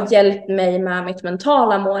 har hjälpt mig med mitt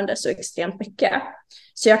mentala mående så extremt mycket.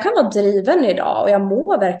 Så jag kan vara driven idag och jag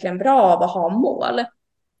mår verkligen bra av att ha mål.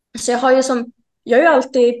 Så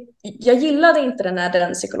jag gillade inte det när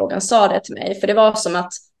den psykologen sa det till mig, för det var som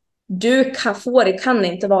att kan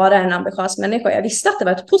inte vara en ambitiös människa. Jag visste att det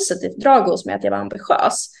var ett positivt drag hos mig att jag var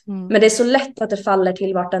ambitiös. Men det är så lätt att det faller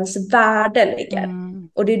till vart ens värde ligger.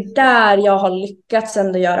 Och det är där jag har lyckats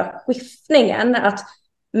ändå göra skiftningen. Att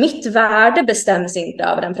mitt värde bestäms inte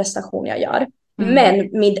över den prestation jag gör. Men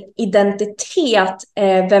min identitet,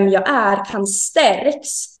 vem jag är, kan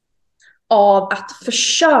stärks av att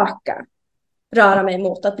försöka röra mig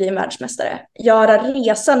mot att bli en världsmästare. Göra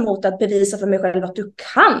resan mot att bevisa för mig själv att du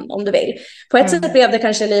kan om du vill. På ett sätt blev det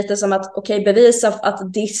kanske lite som att bevisa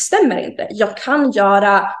att det stämmer inte. Jag kan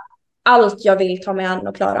göra allt jag vill ta mig an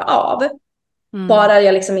och klara av. Bara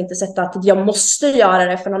jag liksom inte sett att jag måste göra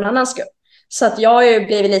det för någon annan skull. Så att jag har ju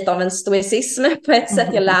blivit lite av en stoicism på ett sätt.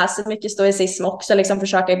 Jag läser mycket stoicism också. Liksom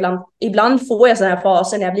försöka ibland får jag sådana här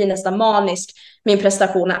faser när jag blir nästan manisk. Min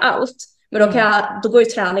prestation är allt. Men då går ju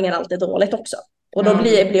träningen alltid dåligt också. Och då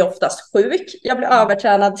blir jag oftast sjuk. Jag blir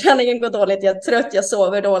övertränad, träningen går dåligt, jag är trött, jag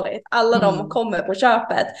sover dåligt. Alla de kommer på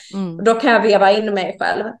köpet. Då kan jag veva in mig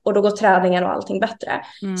själv. Och då går träningen och allting bättre.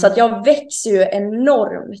 Så att jag växer ju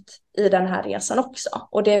enormt i den här resan också.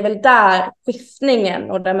 Och det är väl där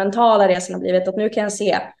skiftningen och den mentala resan har blivit. Att nu kan jag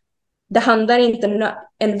se, det handlar inte om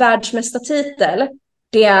en världsmästartitel.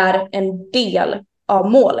 Det är en del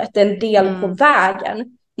av målet. Det är en del på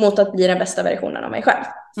vägen mot att bli den bästa versionen av mig själv.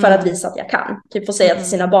 För att visa att jag kan. Typ få säga till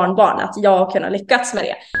sina barnbarn att jag har kunnat lyckats med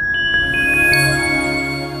det.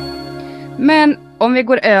 Men om vi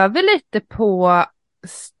går över lite på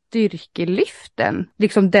styrkelyften.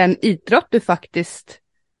 Liksom den idrott du faktiskt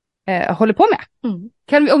håller på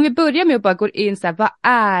med. Om vi börjar med att bara gå in så här, vad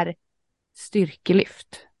är styrkelyft?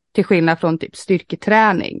 Till skillnad från typ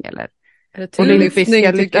styrketräning eller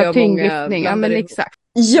tyngdlyftning, tyngdlyftning. Ja, men exakt.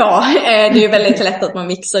 Ja, det är väldigt lätt att man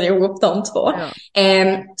mixar ihop de två.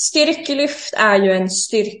 Ja. Styrkelyft är ju en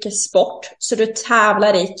styrkesport, så du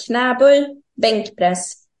tävlar i knäböj,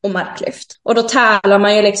 bänkpress och marklyft. Och då tävlar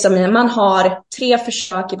man ju liksom, man har 3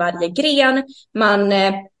 försök i varje gren,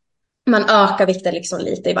 man ökar vikten liksom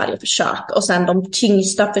lite i varje försök, och sen de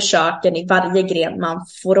tyngsta försöken i varje gren man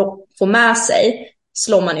får med sig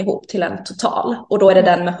slår man ihop till en total, och då är det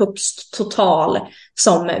den med högst total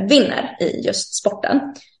som vinner i just sporten.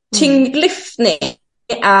 Tyngdlyftning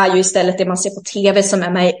är ju istället det man ser på tv som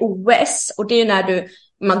är med i OS, och det är ju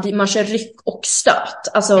när man kör ryck och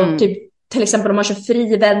stöt, alltså typ, till exempel om man kör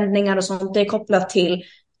frivändningar och sånt, det är kopplat till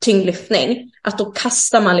tyngdlyftning, att då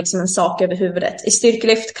kastar man liksom en sak över huvudet. I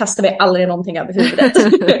styrkelyft kastar vi aldrig någonting över huvudet.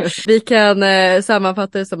 Vi kan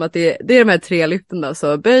sammanfatta det som att det är de här 3 lyften då,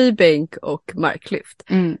 så böj, bänk och marklyft.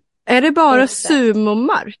 Är det bara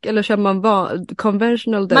sumomark eller kör man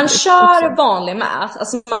conventional deadlift? Man kör också vanlig mass,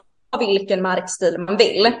 alltså man har vilken markstil man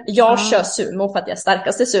vill. Jag kör sumo för att jag är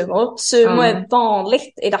starkast i sumo. Sumo är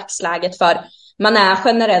vanligt i dagsläget för man är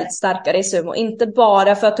generellt starkare i sumo, inte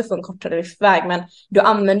bara för att du får en kortare lyftväg, men du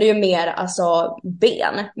använder ju mer alltså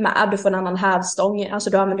ben med, du får en annan hävstång, alltså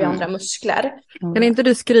du använder ju andra muskler. Kan inte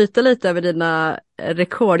du skryta lite över dina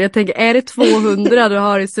rekord? Jag tänker, är det 200 du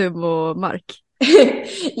har i sumo-mark?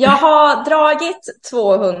 Jag har dragit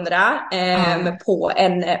 200 på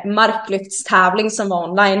en marklyftstävling som var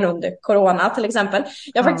online under corona till exempel.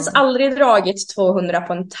 Jag har faktiskt aldrig dragit 200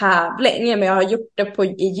 på en tävling, men jag har gjort det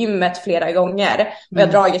i gymmet flera gånger. Och jag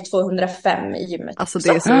har dragit 205 i gymmet. Alltså det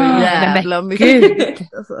är så jävla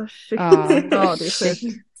mycket. Alltså, ja, det är sjukt.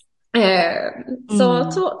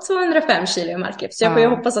 Så 205 kilo i marklyft. Så jag får ju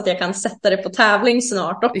hoppas att jag kan sätta det på tävling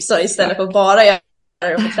snart också, istället för bara jag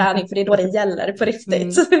på träning, för det är då det gäller på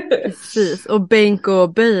riktigt. Precis. Och bänk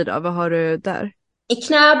och böj då, vad har du där? I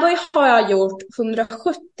knäböj har jag gjort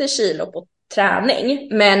 170 kilo på träning,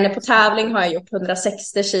 men på tävling har jag gjort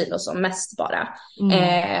 160 kilo som mest bara.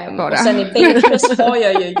 Och sen i bänkpress har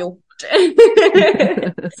jag ju gjort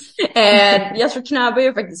jag tror knäböj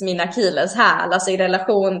är faktiskt min akilleshäl, alltså i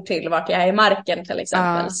relation till vart jag är i marken till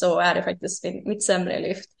exempel, så är det faktiskt mitt sämre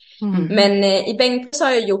lyft. Men i bänkpress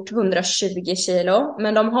har jag gjort 120 kilo,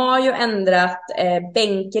 men de har ju ändrat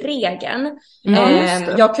bänkregeln.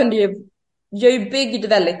 Jag är ju byggd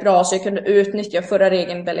väldigt bra, så jag kunde utnyttja förra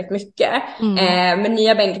regeln väldigt mycket. Men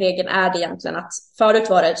nya bänkregeln är det egentligen att förut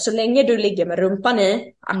var det så länge du ligger med rumpan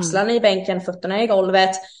i, axlarna i bänken, fötterna i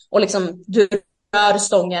golvet, och liksom du rör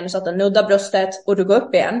stången så att den nuddar bröstet och du går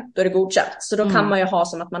upp igen, då är det godkänt. Så då kan man ju ha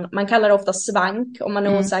som att man kallar det ofta svank om man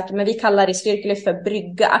är osäker, men vi kallar det i styrkelyft för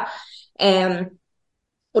brygga.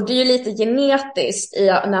 Och det är ju lite genetiskt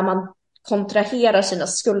när man kontraherar sina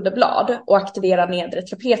skulderblad och aktiverar nedre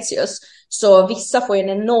trapezius. Så vissa får en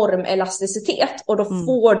enorm elasticitet, och då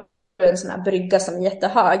får du en sån här brygga som är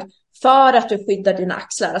jättehög för att du skyddar dina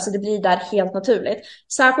axlar. Alltså det blir där helt naturligt.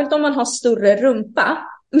 Särskilt om man har större rumpa,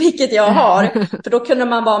 vilket jag har, för då kunde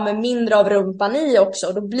man vara med mindre av rumpan i också,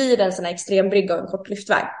 och då blir det en sån här extrem brygga och en kort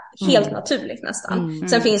lyftväg. Helt naturligt nästan.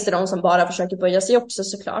 Sen finns det de som bara försöker böja sig också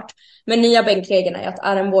såklart. Men nya bänkregeln är att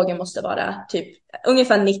armbågen måste vara typ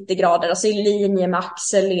ungefär 90 grader, alltså i linje med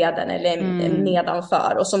axelleden eller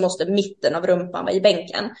nedanför, och så måste mitten av rumpan vara i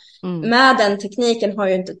bänken. Med den tekniken har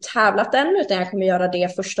jag inte tävlat än, utan jag kommer göra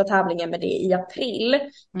det första tävlingen med det i april.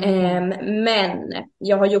 Men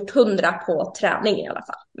jag har gjort 100 på träning i alla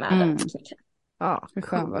fall med den tekniken. Ja,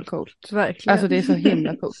 Fan vad coolt. Verkligen. Alltså det är så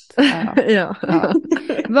himla coolt. Ja.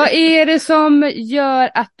 Vad är det som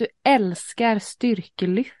gör att du älskar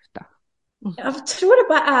styrkelyfta? Jag tror det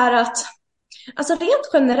bara är att, alltså rent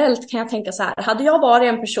generellt kan jag tänka så här, hade jag varit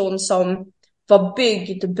en person som var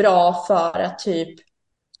byggd bra för att typ,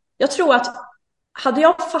 jag tror att hade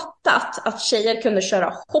jag fattat att tjejer kunde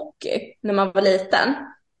köra hockey när man var liten,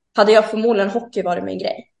 hade jag förmodligen hockey varit min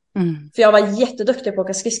grej. För jag var jätteduktig på att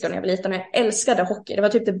åka skridskor när jag var liten, och jag älskade hockey. Det var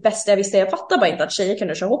typ det bästa jag visste. Jag fattade bara inte att tjejer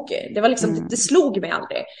kunde köra hockey. Det var liksom, det slog mig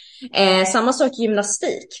aldrig. Samma sak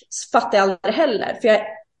gymnastik fattade jag aldrig heller, för jag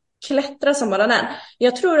klättrar som bara den.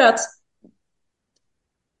 Jag tror att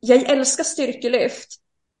jag älskar styrkelyft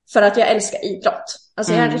för att jag älskar idrott.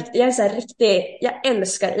 Alltså jag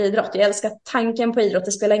älskar idrott. Jag älskar tanken på idrott.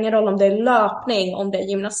 Det spelar ingen roll om det är löpning, om det är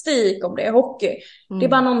gymnastik, om det är hockey. Det är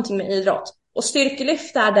bara någonting med idrott. Och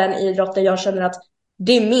styrkelyft är den idrott där jag känner att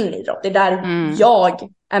det är min idrott. Det är där jag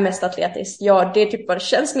är mest atletisk. Det är typ vad det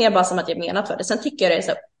känns mer bara som att jag menat för det. Sen tycker jag det är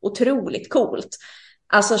så otroligt coolt.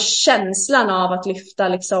 Alltså känslan av att lyfta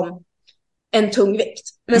liksom en tung vikt.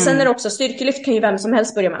 Men sen är det också, styrkelyft kan ju vem som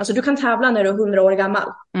helst börja med. Alltså du kan tävla när du är 100 år gammal.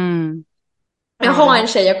 Jag har en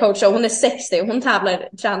tjej jag coachar, hon är 60 och hon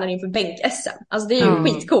tränar inför bänk-SM. Alltså det är ju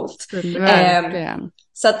skitcoolt.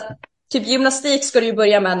 Så att typ gymnastik ska du ju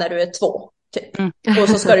börja med när du är 2. Typ. Och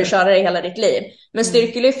så ska du köra det hela ditt liv. Men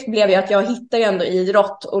styrkelyft blev ju att jag hittade ju ändå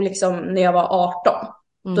idrott och liksom när jag var 18.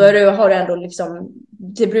 Då har du ändå liksom,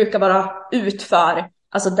 det brukar vara utför,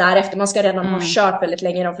 alltså därefter, man ska redan ha kört väldigt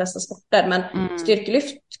länge i de flesta sporter. Men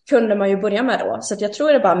styrkelyft kunde man ju börja med då. Så att jag tror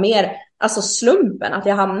det är bara mer alltså slumpen att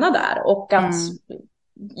jag hamnade där. Och att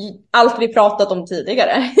allt vi pratat om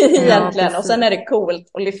tidigare egentligen. Och sen är det coolt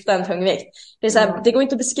att lyfta en tung vikt. Det är så här, det går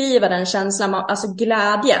inte att beskriva den känslan, alltså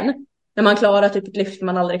glädjen. När man klarar typ ett lyft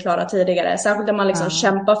man aldrig klarat tidigare. Särskilt när man liksom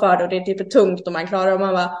kämpar för det och det är typ tungt och man klarar och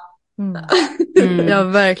man bara... Ja,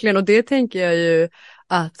 verkligen. Och det tänker jag ju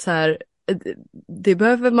att så här, det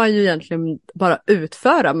behöver man ju egentligen bara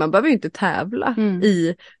utföra. Man behöver ju inte tävla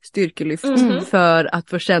i styrkelyft för att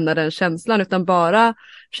få känna den känslan. Utan bara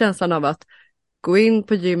känslan av att gå in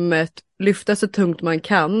på gymmet, lyfta så tungt man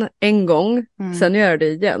kan en gång, sen göra det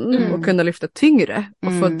igen och kunna lyfta tyngre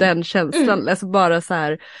och få den känslan. Alltså bara så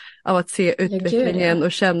här av att se utvecklingen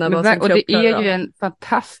och känna vad som kroppen. Och det är ju en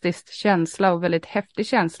fantastisk känsla och väldigt häftig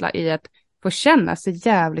känsla i att få känna sig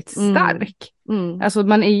jävligt stark. Alltså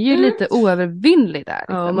man är ju lite oövervinnlig där.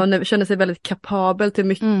 Liksom. Ja, man känner sig väldigt kapabel till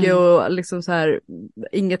mycket och liksom så här,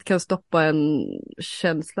 inget kan stoppa en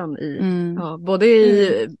känslan i, både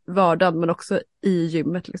i vardagen men också i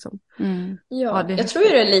gymmet liksom. Ja, jag tror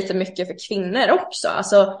ju det är lite mycket för kvinnor också.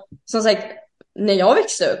 Alltså som sagt, när jag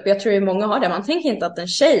växte upp, jag tror ju många har det, man tänker inte att en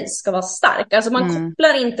tjej ska vara stark. Alltså man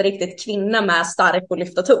kopplar inte riktigt kvinna med stark och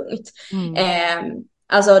lyfta tungt.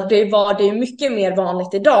 Alltså det är mycket mer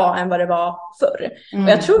vanligt idag än vad det var förr. Och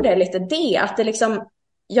jag tror det är lite det, att det liksom,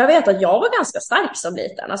 jag vet att jag var ganska stark som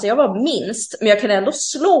liten. Alltså jag var minst, men jag kunde ändå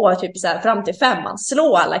slå typ så här fram till 5:an,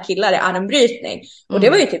 slå alla killar i armbrytning. Och det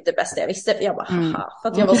var ju typ det bästa jag visste. För jag bara, för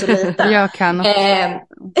att jag var så liten. Jag kan också.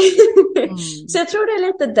 Så jag tror det är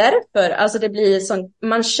lite därför. Alltså det blir sån,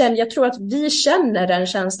 jag tror att vi känner den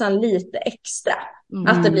känslan lite extra.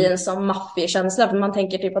 Att det blir en sån maffig känsla. För man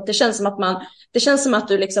tänker typ att det känns som att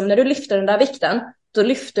du liksom, när du lyfter den där vikten, då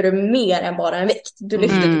lyfter du mer än bara en vikt. Du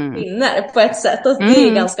lyfter typ kvinnor på ett sätt. Och det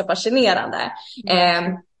är ganska fascinerande.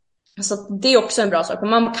 Så det är också en bra sak.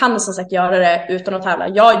 Man kan som sagt göra det utan att tävla.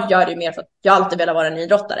 Jag gör det mer för att jag alltid velat vara en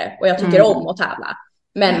idrottare. Och jag tycker om att tävla.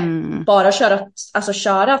 Men bara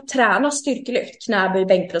träna styrkelyft, knäböj,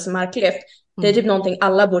 bänkpress och marklyft. Det är typ någonting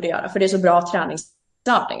alla borde göra. För det är så bra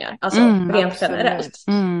träningsövningar. Alltså rent generellt.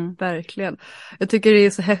 Verkligen. Jag tycker det är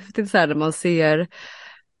så häftigt så här när man ser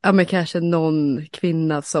men kanske någon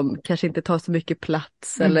kvinna som kanske inte tar så mycket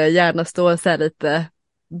plats. Eller gärna står så här lite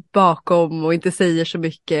bakom och inte säger så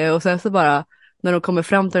mycket. Och sen så bara när de kommer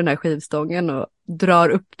fram till den här skivstången och drar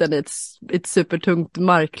upp den i ett supertungt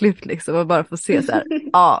marklyft liksom, och bara får se så här,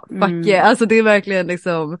 fuck yeah. Alltså det är verkligen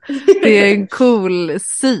liksom, det är en cool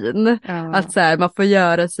syn att så här, man får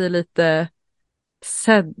göra sig lite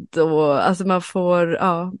sedd och alltså man får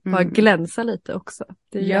bara glänsa lite också.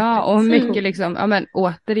 Det är och mycket liksom, men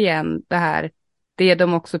återigen det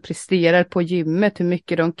de också presterar på gymmet, hur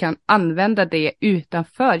mycket de kan använda det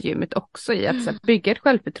utanför gymmet också i att så här, bygga ett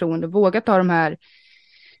självförtroende, våga ta de här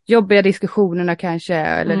jobbiga diskussionerna kanske,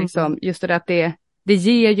 eller liksom just det att det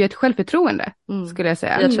ger ju ett självförtroende skulle jag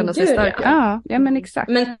säga. Att känna sig stark. Ja men exakt.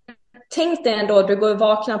 Men tänk dig ändå, du går och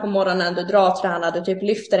vaknar på morgonen, du drar tränar, du typ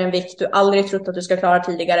lyfter en vikt du aldrig trott att du ska klara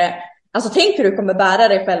tidigare. Alltså tänk hur du kommer bära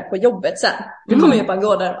dig själv på jobbet sen. Du kommer ju bara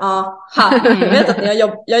gå där, Jag vet att när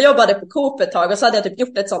jag jobbade på Coop ett tag och så hade jag typ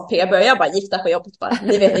gjort ett sånt PB och jag bara gick där på jobbet bara,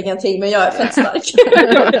 ni vet ingenting men jag är fett stark.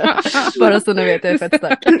 Bara så ni vet, jag är fett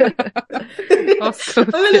stark.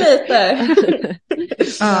 Men lite.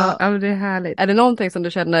 Men det är härligt. Är det någonting som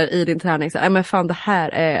du känner i din träning så men fan det här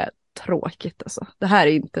är tråkigt alltså. Det här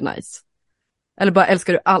är inte nice. Eller bara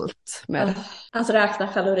älskar du allt med det? Alltså räkna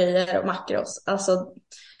kalorier och makros. Alltså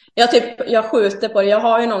jag skjuter på det. Jag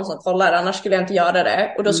har ju någon som kollar, annars skulle jag inte göra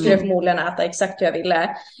det. Och då skulle jag förmodligen äta exakt hur jag ville.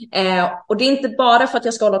 Och det är inte bara för att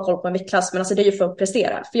jag ska hålla koll på en viktklass, men alltså det är ju för att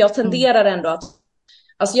prestera. För jag tenderar ändå att,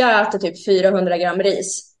 alltså jag äter typ 400 gram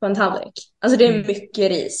ris på en tallrik. Alltså det är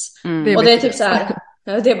mycket ris. Och det är typ så här,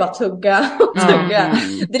 det är bara tugga och tugga.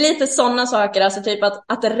 Det är lite sådana saker, alltså typ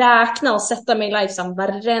att räkna och sätta mig i livesam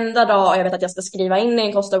varenda dag. Och jag vet att jag ska skriva in i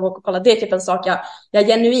en kostdagbok och kolla. Det är typ en sak jag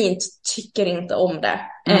genuint tycker inte om det.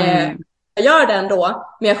 Jag gör det ändå,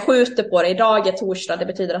 men jag skjuter på det. Idag är torsdag, det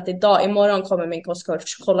betyder att imorgon kommer min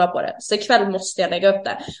kostcoach kolla på det. Så ikväll måste jag lägga upp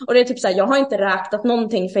det. Och det är typ så här, jag har inte räknat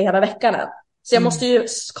någonting för hela veckan än. Så jag måste ju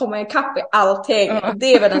komma i kapp i allting.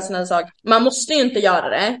 Det är väl en sån här sak. Man måste ju inte göra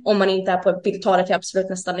det om man inte vill ta det till absolut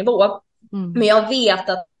nästa nivå. Men jag vet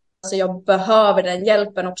att Alltså jag behöver den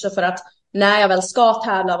hjälpen också för att när jag väl ska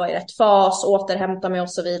tävla vara i rätt fas, återhämta mig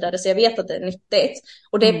och så vidare. Så jag vet att det är nyttigt.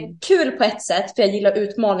 Och det är kul på ett sätt för jag gillar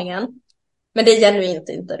utmaningen. Men det är genuint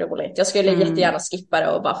inte roligt. Jag skulle jättegärna skippa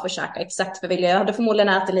det och bara få käka exakt vad jag vill. Jag hade förmodligen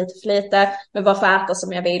ätit lite för lite, men bara få äta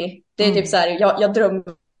som jag vill. Det är typ så här, jag drömmer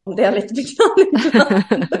om det lite ibland.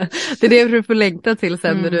 Det är det du får längta till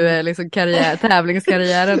sen när du är liksom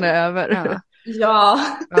tävlingskarriären är över. Ja,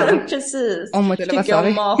 precis. Tycker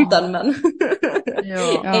om maten, men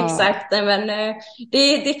exakt. Men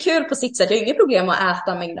det är kul på sitt sätt. Jag har inget problem att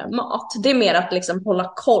äta mängder mat. Det är mer att liksom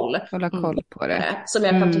hålla koll på det. Som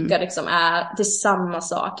jag kan tycka liksom är samma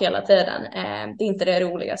sak hela tiden. Det är inte det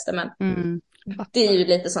roligaste, men det är ju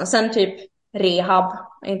lite sånt. Sen typ rehab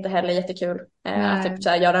är inte heller jättekul. Att typ så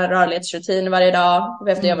här, göra en rörlighetsrutin varje dag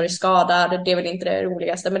efter jag varit skadad. Det är väl inte det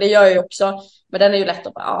roligaste, men det gör jag ju också. Men den är ju lätt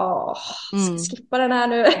att bara, ska skippa den här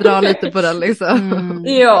nu. Dra lite på den liksom.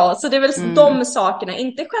 Ja, så det är väl de sakerna.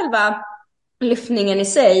 Inte själva lyftningen i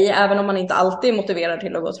sig, även om man inte alltid är motiverad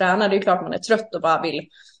till att gå och träna. Det är ju klart man är trött och bara vill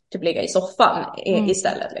typ ligga i soffan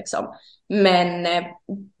istället liksom. Men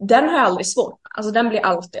den har jag aldrig svårt. Alltså den blir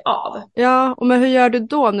alltid av. Ja, men hur gör du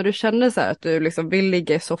då när du känner så här att du liksom vill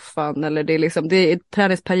ligga i soffan eller det är liksom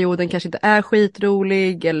träningsperioden kanske inte är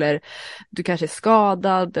skitrolig eller du kanske är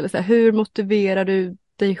skadad eller så här, hur motiverar du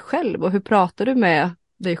dig själv och hur pratar du med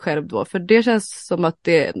dig själv då? För det känns som att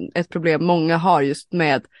det är ett problem många har just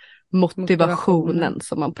med motivationen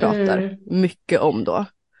som man pratar mycket om då.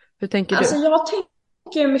 Hur tänker du? Alltså jag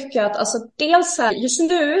tänker mycket att dels här, just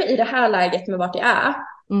nu i det här läget med vart jag är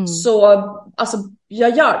så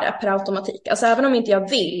jag gör det per automatik. Alltså även om inte jag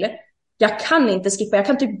vill, jag kan inte skippa. Jag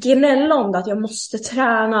kan typ gnälla om det att jag måste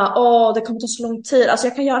träna. Det kommer ta så lång tid. Alltså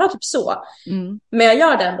jag kan göra typ så. Men jag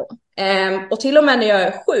gör det ändå. Och till och med när jag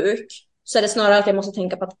är sjuk så är det snarare att jag måste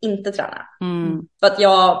tänka på att inte träna. För att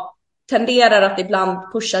jag tenderar att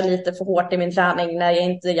ibland pusha lite för hårt i min träning när jag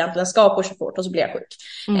inte egentligen ska pusha för hårt och så blir jag sjuk.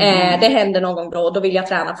 Det händer någon gång då vill jag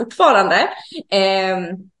träna fortfarande.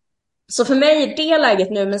 Så för mig är det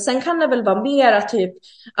läget nu, men sen kan det väl vara mer att typ,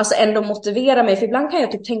 ändå motivera mig. För ibland kan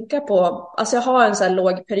jag typ tänka på, jag har en så här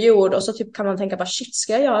låg period och så typ kan man tänka på, shit,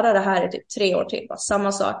 ska jag göra det här i typ 3 år till? Bara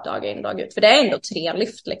samma sak dag in, dag ut. För det är ändå 3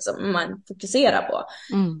 lyft liksom man fokuserar på.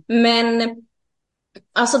 Men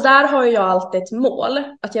där har jag alltid ett mål.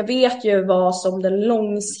 Att jag vet ju vad som det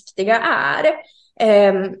långsiktiga är.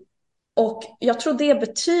 Och jag tror det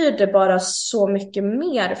betyder bara så mycket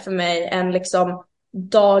mer för mig än liksom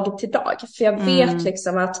dag till dag. För jag vet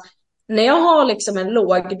liksom att när jag har liksom en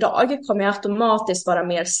låg dag kommer jag automatiskt vara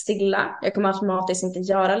mer stilla. Jag kommer automatiskt inte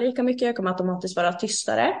göra lika mycket. Jag kommer automatiskt vara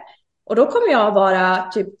tystare. Och då kommer jag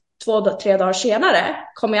vara typ 2-3 dagar senare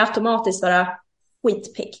kommer jag automatiskt vara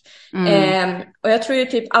skitpigg. Och jag tror ju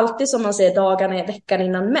typ alltid som man säger dagarna i veckan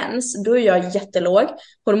innan mens, då är jag jättelåg.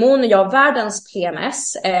 Hormoner, jag har världens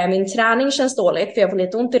PMS. Min träning känns dåligt för jag får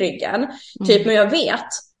lite ont i ryggen. Typ, men jag vet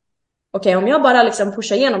okej, om jag bara liksom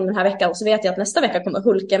pushar igenom den här veckan så vet jag att nästa vecka kommer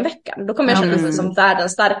Hulken-veckan. Då kommer jag känna mig som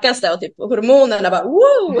världens starkaste och typ hormonerna bara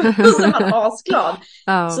wow! Och så är man asglad.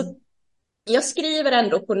 Så jag skriver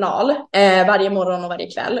ändå journal varje morgon och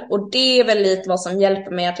varje kväll. Och det är väl lite vad som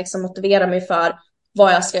hjälper mig att liksom motivera mig för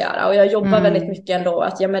vad jag ska göra. Och jag jobbar väldigt mycket ändå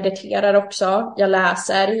att jag mediterar också. Jag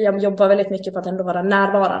läser. Jag jobbar väldigt mycket på att ändå vara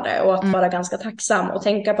närvarande och att vara ganska tacksam och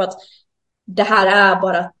tänka på att det här är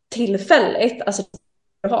bara tillfälligt. Alltså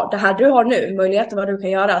det här du har nu, möjligheten vad du kan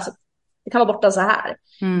göra. Alltså, det kan vara borta så här.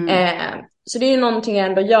 Så det är ju någonting jag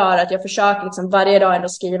ändå gör, att jag försöker liksom varje dag ändå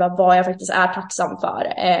skriva vad jag faktiskt är tacksam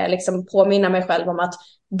för. Liksom påminna mig själv om att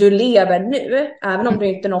du lever nu, även om du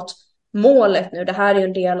inte nått målet nu. Det här är ju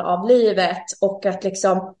en del av livet, och att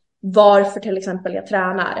liksom varför till exempel jag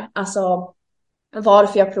tränar. Alltså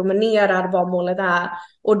varför jag promenerar, vad målet är.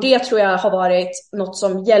 Och det tror jag har varit något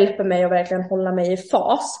som hjälper mig att verkligen hålla mig i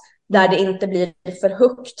fas. Där det inte blir för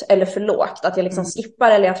högt eller för lågt. Att jag liksom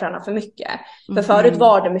skippar eller jag tränar för mycket. För förut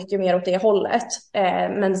var det mycket mer åt det hållet.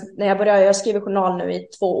 Men när jag skriver journal nu i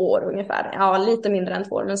 2 år ungefär. Ja, lite mindre än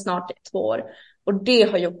 2 år, men snart 2 år. Och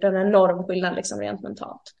det har gjort en enorm skillnad liksom rent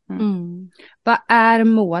mentalt. Vad är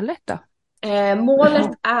målet då?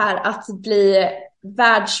 Målet är att bli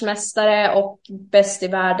världsmästare och bäst i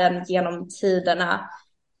världen genom tiderna.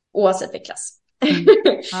 Oavsett vilken klass.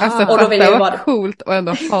 Alltså, och då vill jag vara coolt och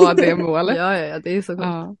ändå ha det målet. ja, det är så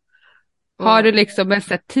coolt. Har du liksom en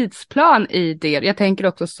tidsplan i det? Jag tänker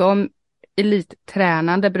också som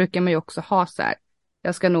elittränande brukar man ju också ha så här.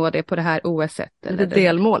 Jag ska nå det på det här OS-et. Eller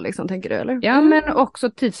delmål liksom, tänker du, eller? Ja, men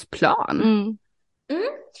också tidsplan.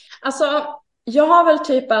 Alltså, jag har väl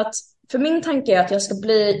typ att, för min tanke är att jag ska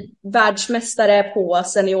bli världsmästare på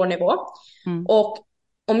seniornivå. Och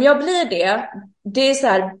om jag blir det är så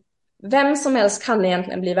här, vem som helst kan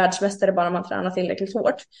egentligen bli världsmästare bara man tränar tillräckligt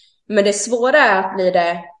hårt. Men det svåra är att bli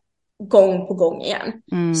det gång på gång igen.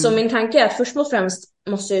 Så min tanke är att först och främst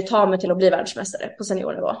måste jag ta mig till att bli världsmästare på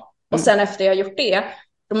seniornivå. Och sen efter jag har gjort det,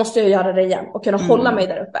 då måste jag göra det igen och kunna hålla mig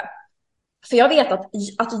där uppe. För jag vet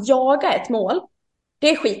att jaga ett mål, det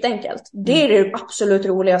är skitenkelt. Det är det absolut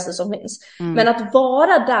roligaste som finns. Men att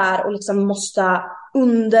vara där och liksom måste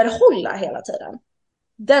underhålla hela tiden,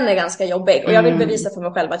 den är ganska jobbig. Och jag vill bevisa för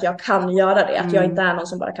mig själv att jag kan göra det. Att jag inte är någon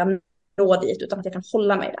som bara kan nå dit, utan att jag kan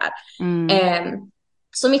hålla mig där.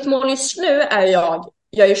 Så mitt mål just nu är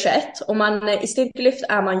jag är 21. Och i styrkelyft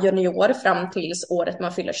är man junior fram tills året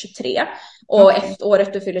man fyller 23. Och efter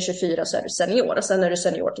året du fyller 24 så är du senior. Och sen är du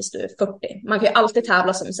senior tills du är 40. Man kan ju alltid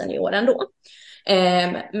tävla som senior ändå.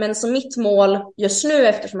 Men så mitt mål just nu,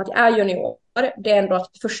 eftersom att jag är junior, det är ändå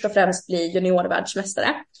att först och främst bli juniorvärldsmästare.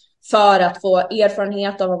 För att få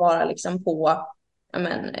erfarenhet av att vara liksom på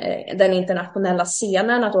den internationella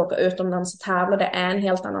scenen, att åka utomlands och tävla, det är en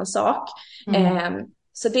helt annan sak.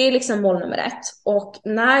 Så det är liksom mål nummer 1. Och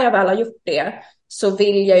när jag väl har gjort det så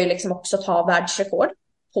vill jag ju liksom också ta världsrekord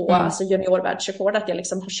på alltså juniorvärldsrekord, att jag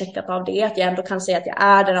liksom har checkat av det, att jag ändå kan säga att jag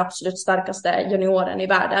är den absolut starkaste junioren i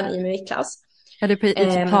världen i min viktklass. Är det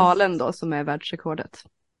i totalen då som är världsrekordet?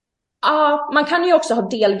 Ja, man kan ju också ha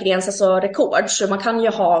delgrens, alltså rekord. Så man kan ju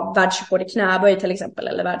ha världsrekord i knäböj till exempel,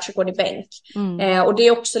 eller världsrekord i bänk. Och det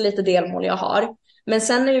är också lite delmål jag har. Men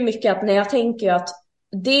sen är det mycket att när jag tänker att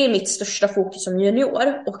det är mitt största fokus som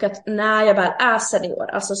junior, och att när jag väl är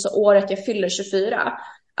senior, alltså så året jag fyller 24,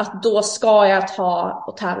 att då ska jag ta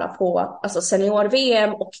och tävla på alltså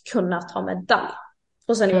senior-VM och kunna ta medalj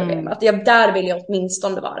på senior-VM. Att där vill jag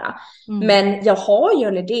åtminstone vara. Men jag har ju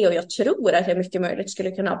en idé och jag tror att jag mycket möjligt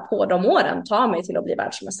skulle kunna på de åren ta mig till att bli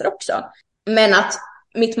världsmästare också. Men att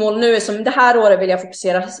mitt mål nu är som det här året vill jag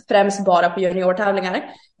fokusera främst bara på juniortävlingar.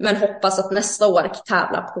 Men hoppas att nästa år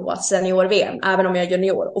tävla på senior-VM, även om jag är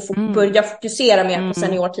junior. Och börja fokusera mer på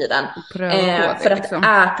seniortiden. För att det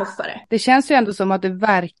är tuffare. Det känns ju ändå som att du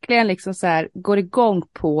verkligen liksom så här går igång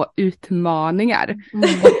på utmaningar.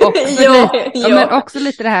 Och också men också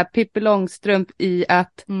lite det här Pippi Långstrump i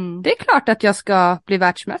att det är klart att jag ska bli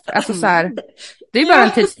världsmästare. Alltså så här, det är bara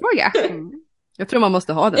en tidsfråga. Jag tror man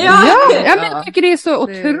måste ha det. Ja, men jag tycker det är så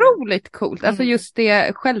otroligt coolt. Alltså just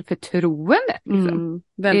det självförtroendet. Liksom.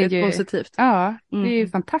 Väldigt ju, positivt. Ja, det är ju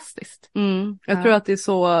fantastiskt. Jag tror att det är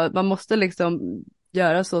så, man måste liksom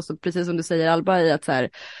göra så precis som du säger Alba, i att så här,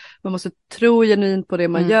 man måste tro genuint på det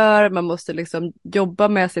man gör. Man måste liksom jobba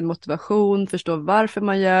med sin motivation, förstå varför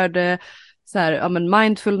man gör det. Så här, ja, men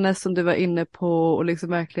mindfulness som du var inne på, och liksom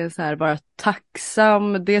verkligen så här vara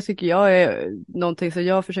tacksam. Det tycker jag är någonting som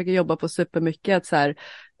jag försöker jobba på supermycket. Att så här,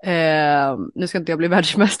 nu ska inte jag bli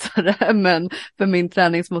världsmästare, men för min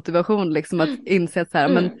träningsmotivation liksom att inse att så här,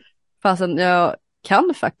 men fasen, jag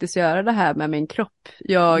kan faktiskt göra det här med min kropp.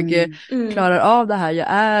 Jag klarar av det här. Jag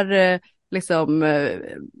är liksom,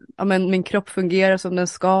 ja, men min kropp fungerar som den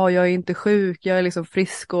ska, jag är inte sjuk, jag är liksom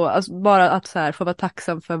frisk, och alltså bara att så här få vara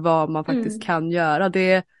tacksam för vad man faktiskt kan göra,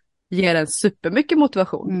 det ger en supermycket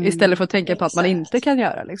motivation istället för att tänka på att man inte kan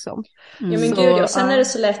göra liksom. Ja men så, gud, och sen är det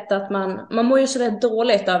så lätt att man mår ju så lätt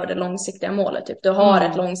dåligt över det långsiktiga målet, typ. Du har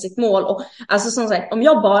ett långsiktigt mål, och alltså som sagt, om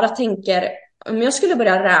jag bara tänker, om jag skulle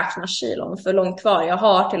börja räkna kilon för långt kvar jag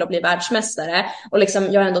har till att bli världsmästare, och liksom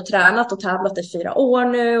jag har ändå tränat och tävlat i 4 år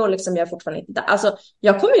nu, och liksom jag är fortfarande inte där. Alltså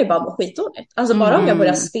jag kommer ju bara må skitdåligt. Alltså bara om jag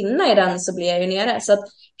börjar spinna i den så blir jag ju nere. Så att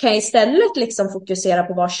kan jag istället liksom fokusera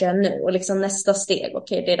på vad jag är nu, och liksom nästa steg,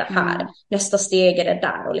 okej, det är det här. Nästa steg är det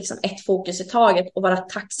där, och liksom ett fokus i taget, och vara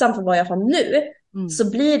tacksam för vad jag har nu. Så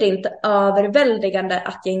blir det inte överväldigande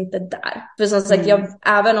att jag inte är där. För som sagt,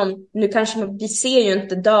 även om, nu kanske vi ser ju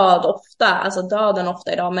inte död ofta, alltså döden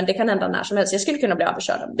ofta idag, men det kan hända när som helst. Jag skulle kunna bli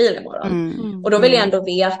överkörd av en bil imorgon. Och då vill jag ändå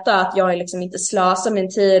veta att jag liksom inte slösar min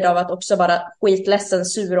tid av att också vara skitledsen,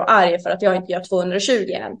 sur och arg för att jag inte gör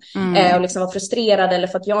 220 än. Och liksom vara frustrerad, eller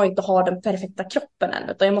för att jag inte har den perfekta kroppen än.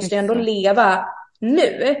 Utan jag måste ju ändå leva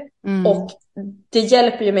nu. Och det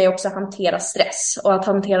hjälper ju mig också att hantera stress. Och att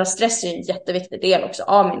hantera stress är en jätteviktig del också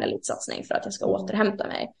av min elitsatsning, för att jag ska återhämta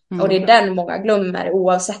mig. Och det är den många glömmer,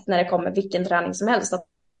 oavsett när det kommer vilken träning som helst, att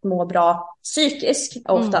må bra psykiskt,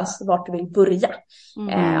 oftast vart du vill börja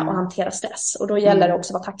och hantera stress. Och då gäller det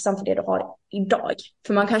också att vara tacksam för det du har idag.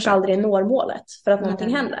 För man kanske aldrig når målet för att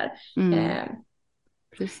någonting händer.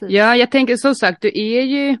 Precis. Ja, jag tänker som sagt,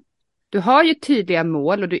 du har ju tydliga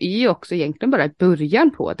mål, och du är ju också egentligen bara i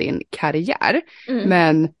början på din karriär.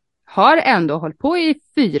 Men har ändå hållit på i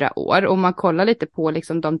 4 år. Och man kollar lite på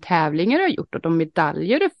liksom de tävlingar du har gjort och de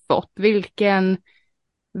medaljer du fått.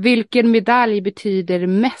 vilken medalj betyder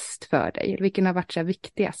mest för dig? Vilken har varit så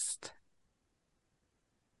viktigast?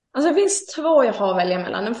 Alltså det finns två jag har att välja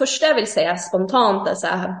mellan. Den första jag vill säga spontant är så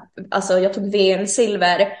här, alltså jag tog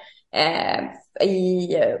VM-silver i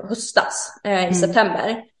höstas, i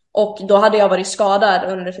september. Och då hade jag varit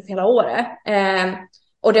skadad under typ hela året.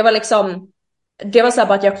 Och det var liksom, det var så här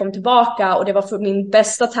bara att jag kom tillbaka och det var för min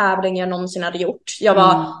bästa tävling jag någonsin hade gjort. Jag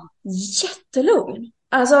var jättelugn.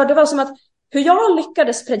 Alltså det var som att hur jag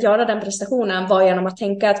lyckades göra den prestationen var genom att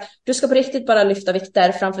tänka att du ska på riktigt bara lyfta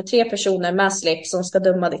vikter framför 3 personer med slip som ska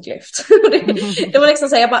döma ditt lyft. Det var liksom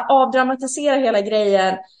så här, jag bara avdramatiserade hela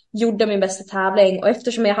grejen, gjorde min bästa tävling. Och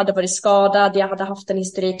eftersom jag hade varit skadad, jag hade haft en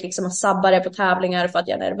historik liksom att sabba det på tävlingar för att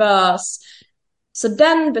jag är nervös. Så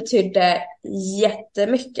den betydde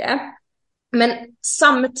jättemycket. Men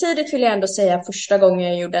samtidigt vill jag ändå säga första gången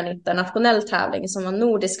jag gjorde en internationell tävling som var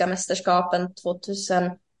Nordiska mästerskapen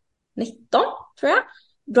 2019, tror jag.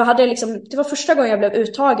 Då hade jag liksom, det var första gången jag blev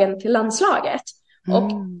uttagen till landslaget.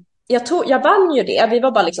 Och jag vann ju det. Vi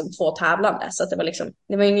var bara liksom 2 tävlande. Så att det var liksom,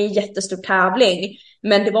 det var ingen jättestor tävling.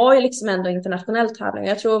 Men det var ju liksom ändå internationell tävling.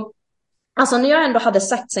 Jag tror, alltså när jag ändå hade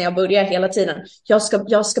sagt sen jag började hela tiden,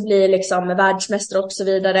 jag ska bli liksom världsmästare och så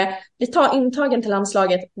vidare. Vi tar intagen till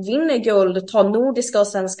landslaget, vinner guld, tar nordiska och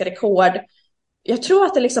svenska rekord. Jag tror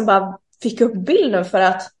att det liksom bara fick upp bilden för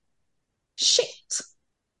att shit,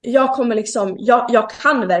 jag kommer liksom, jag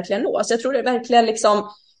kan verkligen nå. Så jag tror det verkligen liksom,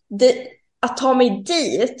 att ta mig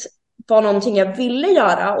dit var någonting jag ville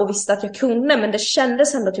göra och visste att jag kunde, men det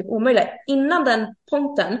kändes ändå typ omöjligt. Innan den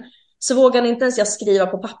punkten så vågade inte ens jag skriva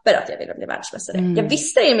på papper att jag ville bli världsmästare. Jag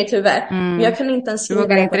visste det i mitt huvud, men jag kunde inte ens skriva det på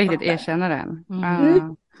papper. Du vågade inte riktigt erkänna den.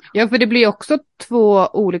 Ja, för det blir också 2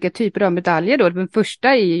 olika typer av medaljer då. Den första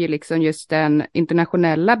är ju liksom just den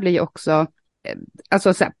internationella blir ju också,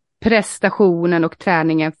 alltså så här, prestationen och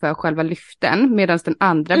träningen för själva lyften, medan den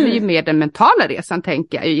andra blir ju mer den mentala resan,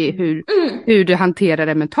 tänker jag, hur du hanterar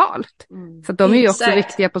det mentalt. Så de är ju också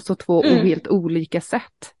viktiga på så 2 helt olika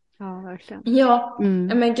sätt. Ja, verkligen. Ja,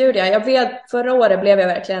 men gud ja. Jag vet, förra året blev jag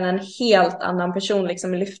verkligen en helt annan person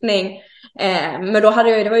liksom i lyftning. Men då hade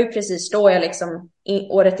jag, det var ju precis då jag liksom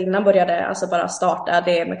året innan började alltså bara starta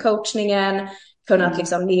det med coachningen, kunnat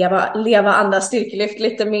liksom leva andra styrkelyft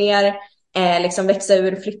lite mer, liksom växa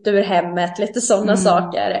ur, flytta ur hemmet, lite sådana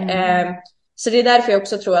saker. Så det är därför jag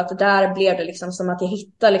också tror att där blev det liksom som att jag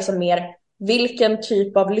hittade liksom mer vilken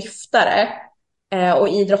typ av lyftare och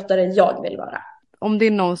idrottare jag vill vara. Om det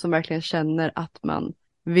är någon som verkligen känner att man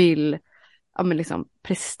vill liksom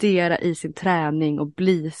prestera i sin träning och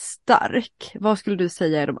bli stark, vad skulle du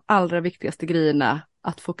säga är de allra viktigaste grejerna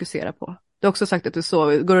att fokusera på? Du har också sagt att du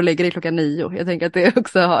går och lägger dig 9:00. Jag tänker att det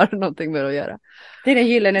också har någonting med att göra. Det är den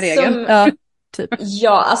gyllene regeln.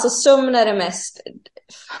 Ja, alltså sömn är det mest.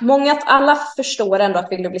 Alla förstår ändå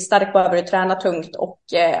att vill du bli stark behöver du träna tungt och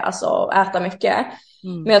alltså äta mycket.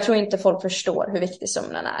 Men jag tror inte folk förstår hur viktig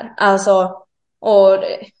sömnen är. Alltså, och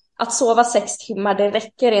att sova 6 timmar, det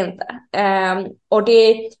räcker inte. Och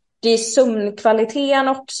det är sömnkvaliteten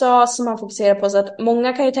också som man fokuserar på. Så att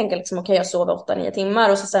många kan ju tänka liksom, okej, jag sover 8-9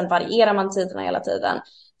 timmar och så sen varierar man tiderna hela tiden.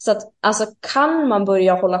 Så att alltså, kan man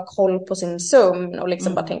börja hålla koll på sin sömn och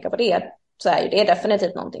liksom bara tänka på det, så är ju det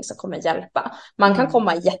definitivt någonting som kommer hjälpa. Man kan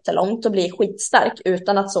komma jättelångt och bli skitstark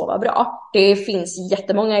utan att sova bra. Det finns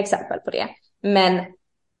jättemånga exempel på det. Men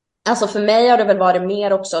alltså för mig har det väl varit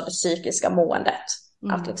mer också det psykiska måendet.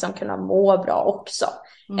 Att liksom kunna må bra också.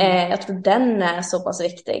 Jag tror den är så pass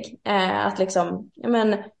viktig. Att liksom,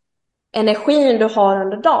 energin du har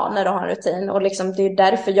under dagen när du har en rutin. Och liksom, det är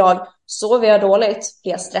därför sover jag dåligt,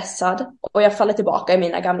 blir jag stressad. Och jag faller tillbaka i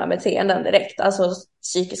mina gamla beteenden direkt. Alltså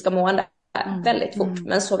psykiska mående väldigt fort.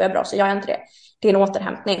 Men sover jag bra så gör jag inte det. Det är en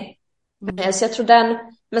återhämtning. Så jag tror den.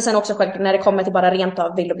 Men sen också självklart när det kommer till bara rent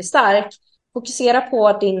av vill du bli stark. Fokusera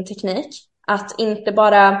på din teknik. Att inte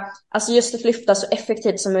bara, alltså just att lyfta så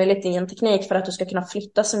effektivt som möjligt i en teknik för att du ska kunna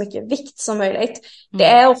flytta så mycket vikt som möjligt. Det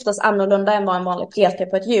är oftast annorlunda än vad en vanlig PT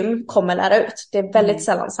på ett gym kommer lära ut. Det är väldigt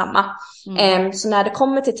sällan samma. Så när det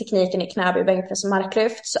kommer till tekniken i knäböj, bänkpress och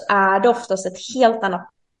marklyft så är det oftast ett helt annat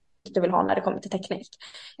du vill ha när det kommer till teknik.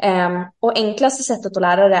 Och enklaste sättet att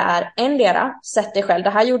lära det är endera, sätt dig själv, det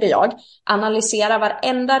här gjorde jag, analysera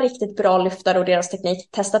varenda riktigt bra lyftare och deras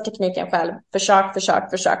teknik, testa tekniken själv,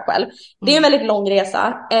 försök själv. Det är en väldigt lång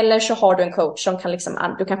resa, eller så har du en coach som kan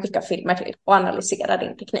liksom, du kan skicka filmer till och analysera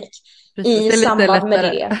din teknik. I samband med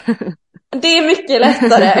det. Det är mycket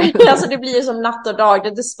lättare. Alltså det blir som natt och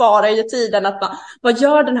dag. Det sparar ju tiden att man, vad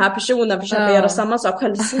gör den här personen? Försöker göra samma sak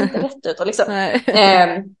själv. Det ser inte rätt ut. Och liksom,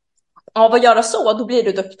 av att göra så, då blir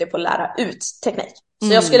du duktig på att lära ut teknik.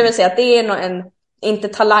 Så jag skulle väl säga att det är inte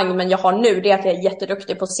talang, men jag har nu, det är att jag är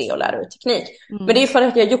jätteduktig på att se och lära ut teknik. Men det är för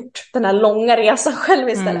att jag har gjort den här långa resan själv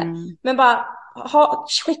istället. Men bara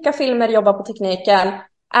skicka filmer, jobba på tekniken,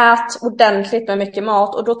 ät ordentligt med mycket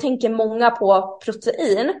mat. Och då tänker många på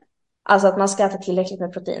protein. Alltså att man ska äta tillräckligt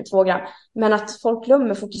med protein, 2 gram. Men att folk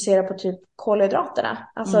glömmer fokusera på typ kolhydraterna.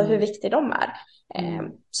 Alltså hur viktiga de är.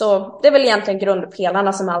 Så det är väl egentligen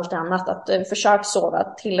grundpelarna som allt annat. Att försök sova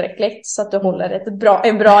tillräckligt så att du håller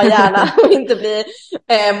en bra hjärna och inte blir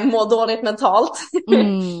må dåligt mentalt.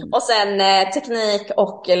 Och sen teknik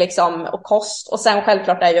och kost. Och sen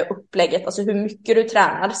självklart är ju upplägget, alltså hur mycket du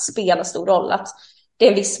tränar spelar stor roll. Att det är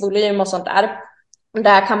en viss volym och sånt där.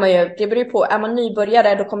 Där kan man ju, det beror på, är man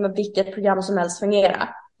nybörjare då kommer vilket program som helst fungera.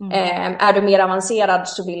 Är du mer avancerad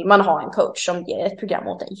så vill man ha en coach som ger ett program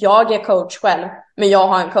åt dig. Jag är coach själv, men jag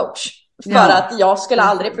har en coach. För att jag skulle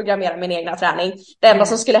aldrig programmera min egna träning. Det enda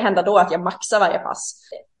som skulle hända då är att jag maxar varje pass.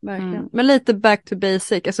 Verkligen. Men lite back to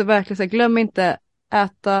basic, alltså verkligen så här, glöm inte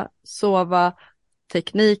äta, sova,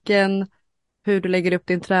 tekniken, hur du lägger upp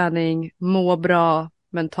din träning, må bra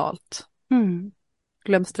mentalt.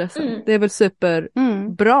 Glöm stressen. Det är väl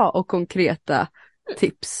superbra och konkreta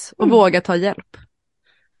tips. Och våga ta hjälp.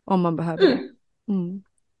 Om man behöver det.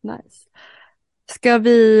 Nice. Ska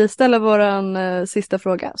vi ställa våran sista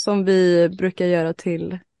fråga som vi brukar göra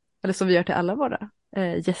till, eller som vi gör till alla våra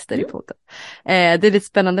gäster i podden. Det är lite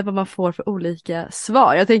spännande vad man får för olika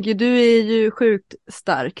svar. Jag tänker, du är ju sjukt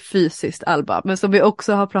stark fysiskt, Alba, men som vi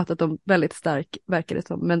också har pratat om, väldigt stark verkar det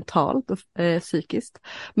som mentalt och psykiskt.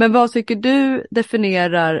 Men vad tycker du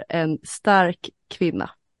definierar en stark kvinna?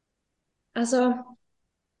 Alltså,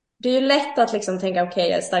 det är ju lätt att liksom tänka okej,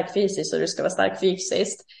 jag är stark fysiskt och du ska vara stark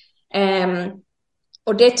fysiskt.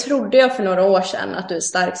 Och det trodde jag för några år sedan att du är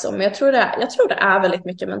stark så, men jag tror det är väldigt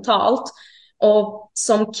mycket mentalt. Och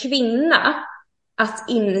som kvinna, att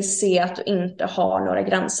inse att du inte har några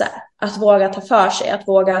gränser. Att våga ta för sig, att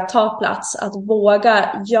våga ta plats, att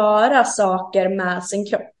våga göra saker med sin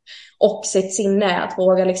kropp och sitt sinne. Att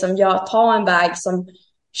våga ta en väg som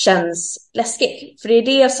känns läskig. För det är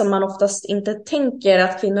det som man oftast inte tänker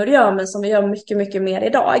att kvinnor gör, men som vi gör mycket, mycket mer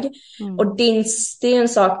idag. Och det är en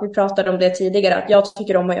sak, vi pratade om det tidigare, att jag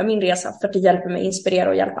tycker om att göra min resa för att det hjälper mig att inspirera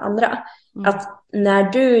och hjälpa andra. Att när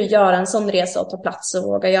du gör en sån resa och tar plats och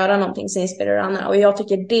vågar göra någonting så inspirerar andra. Och jag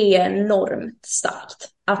tycker det är enormt starkt.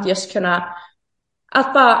 Att just kunna,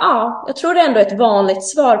 att bara, jag tror det är ändå ett vanligt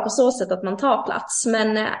svar på så sätt att man tar plats.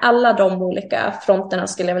 Men alla de olika fronterna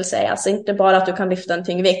skulle jag väl säga. Alltså inte bara att du kan lyfta en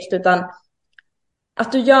tyngd vikt, utan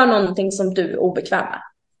att du gör någonting som du är obekväm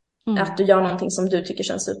med. Att du gör någonting som du tycker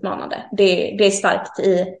känns utmanande. Det är starkt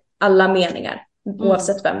i alla meningar.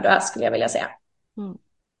 Oavsett vem du är, skulle jag vilja säga.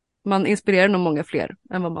 Man inspirerar nog många fler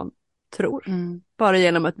än vad man tror. Bara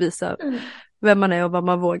genom att visa vem man är och vad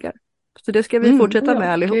man vågar. Så det ska vi fortsätta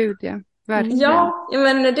med allihop. Gud, ja. Verkligen. Ja,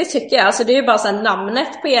 men det tycker jag. Alltså det är ju bara så här,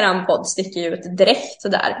 namnet på eran podd sticker ut direkt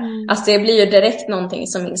där. Alltså det blir ju direkt någonting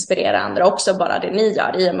som inspirerar andra också, bara det ni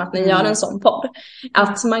gör, i och med att ni gör en sån podd.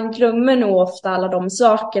 Att man glömmer nog ofta alla de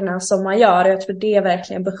sakerna som man gör. Och jag tror det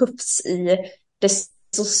verkligen behövs i det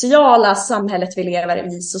sociala samhället vi lever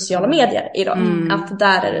i, sociala medier idag. Att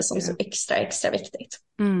där är det som så extra viktigt.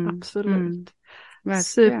 Absolut.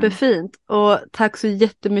 Superfint. Och tack så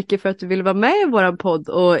jättemycket för att du ville vara med i våran podd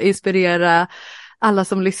och inspirera alla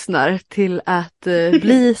som lyssnar till att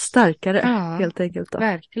bli starkare, helt enkelt. Då.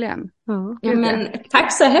 Verkligen. Ja, men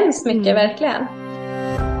tack så hemskt mycket, verkligen.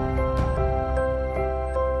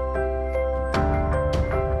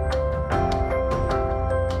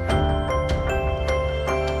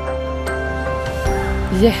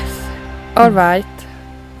 Yes, all right.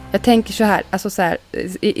 Jag tänker så här, alltså så här,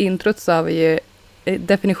 i introt sa vi ju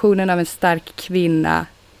definitionen av en stark kvinna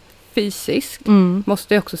fysiskt.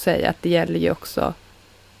 Måste jag också säga att det gäller ju också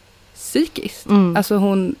psykiskt. Alltså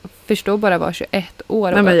hon förstår bara var 21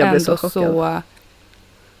 år och var ändå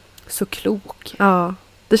så klok. Ja,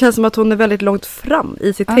 det känns som att hon är väldigt långt fram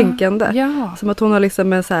i sitt tänkande. Ja. Som att hon har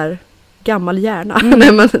liksom en så här gammal hjärna. Hon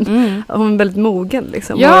är väldigt mogen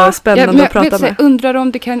liksom. Och spännande att prata med. Undrar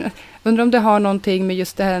om det har någonting med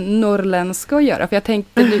just det här norrländska att göra. För jag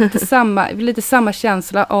tänkte lite samma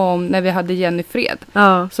känsla om när vi hade Jenny Fred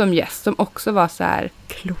som gäst. Som också var så här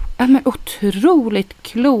klok. Ja, men otroligt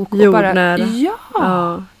klok. Jordnära.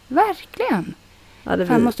 Ja, verkligen. Ja,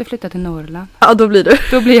 jag måste flytta till Norrland. Ja, då blir du.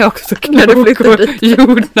 Då blir jag också klok. När du flyttar dit.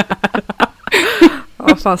 Jordnära.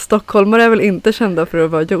 Ja, fan, stockholmare är väl inte kända för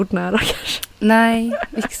att vara jordnära kanske. Nej,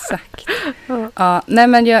 exakt. Ja, nej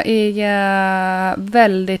men jag är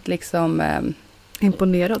väldigt liksom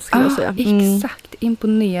Imponerad skulle jag säga. Exakt,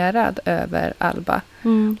 imponerad över Alba.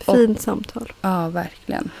 Fint samtal. Ja,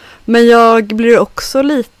 verkligen. Men jag blir också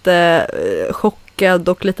lite chockad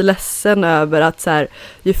och lite ledsen över att så här,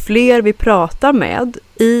 ju fler vi pratar med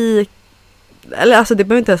eller alltså det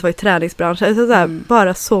behöver inte ens vara i träningsbranschen, alltså så här,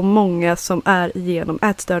 bara så många som är igenom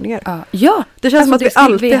ätstörningar. Ja, det känns som att vi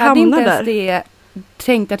alltid hamnar där. Vi hade inte ens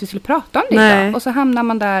tänkt att vi skulle prata om det idag, och så hamnar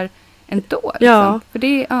man där ändå. Liksom. Ja, för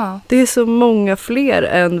det är så många fler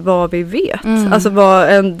än vad vi vet. Alltså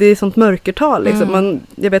det är sånt mörkertal. Liksom.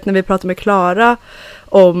 Jag vet när vi pratade med Klara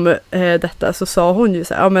om detta så sa hon ju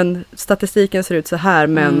så här, ja men statistiken ser ut så här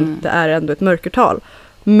men det är ändå ett mörkertal.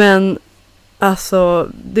 Men alltså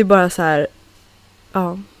det är bara så här,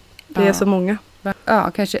 det är så många.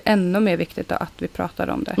 Ja, kanske ännu mer viktigt då att vi pratar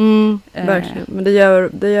om det. Verkligen, men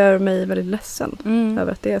det gör mig väldigt ledsen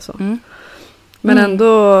över att det är så. Men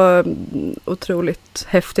ändå otroligt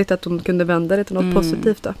häftigt att hon kunde vända det till något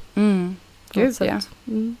positivt då. Gud, ja.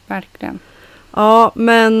 Verkligen. Ja,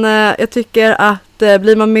 men jag tycker att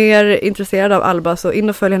blir man mer intresserad av Alba så in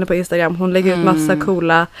och följ henne på Instagram. Hon lägger ut massa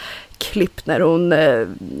coola klipp när hon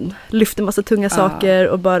lyfter massa tunga saker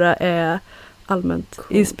och bara är allmänt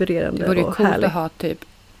inspirerande och härlig. Det vore coolt att ha typ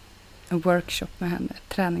en workshop med henne,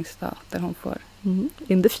 träningsdag där hon får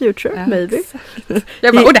in the future, maybe. Exakt.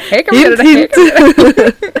 Jag bara, det här kan vi göra, det här kan vi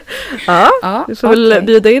göra. Ja, vi får väl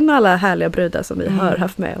bjuda in alla härliga brudar som vi har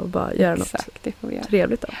haft med och bara göra något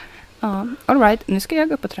trevligt då. Ja, all right. Nu ska jag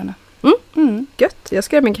gå upp och träna. Gött. Jag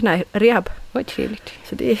ska göra min knärehab. Vad trevligt.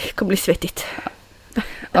 Så det kommer bli svettigt.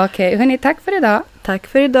 Okej, hörni, tack för idag. Tack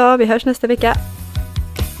för idag. Vi hörs nästa vecka.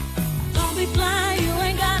 Don't be blind.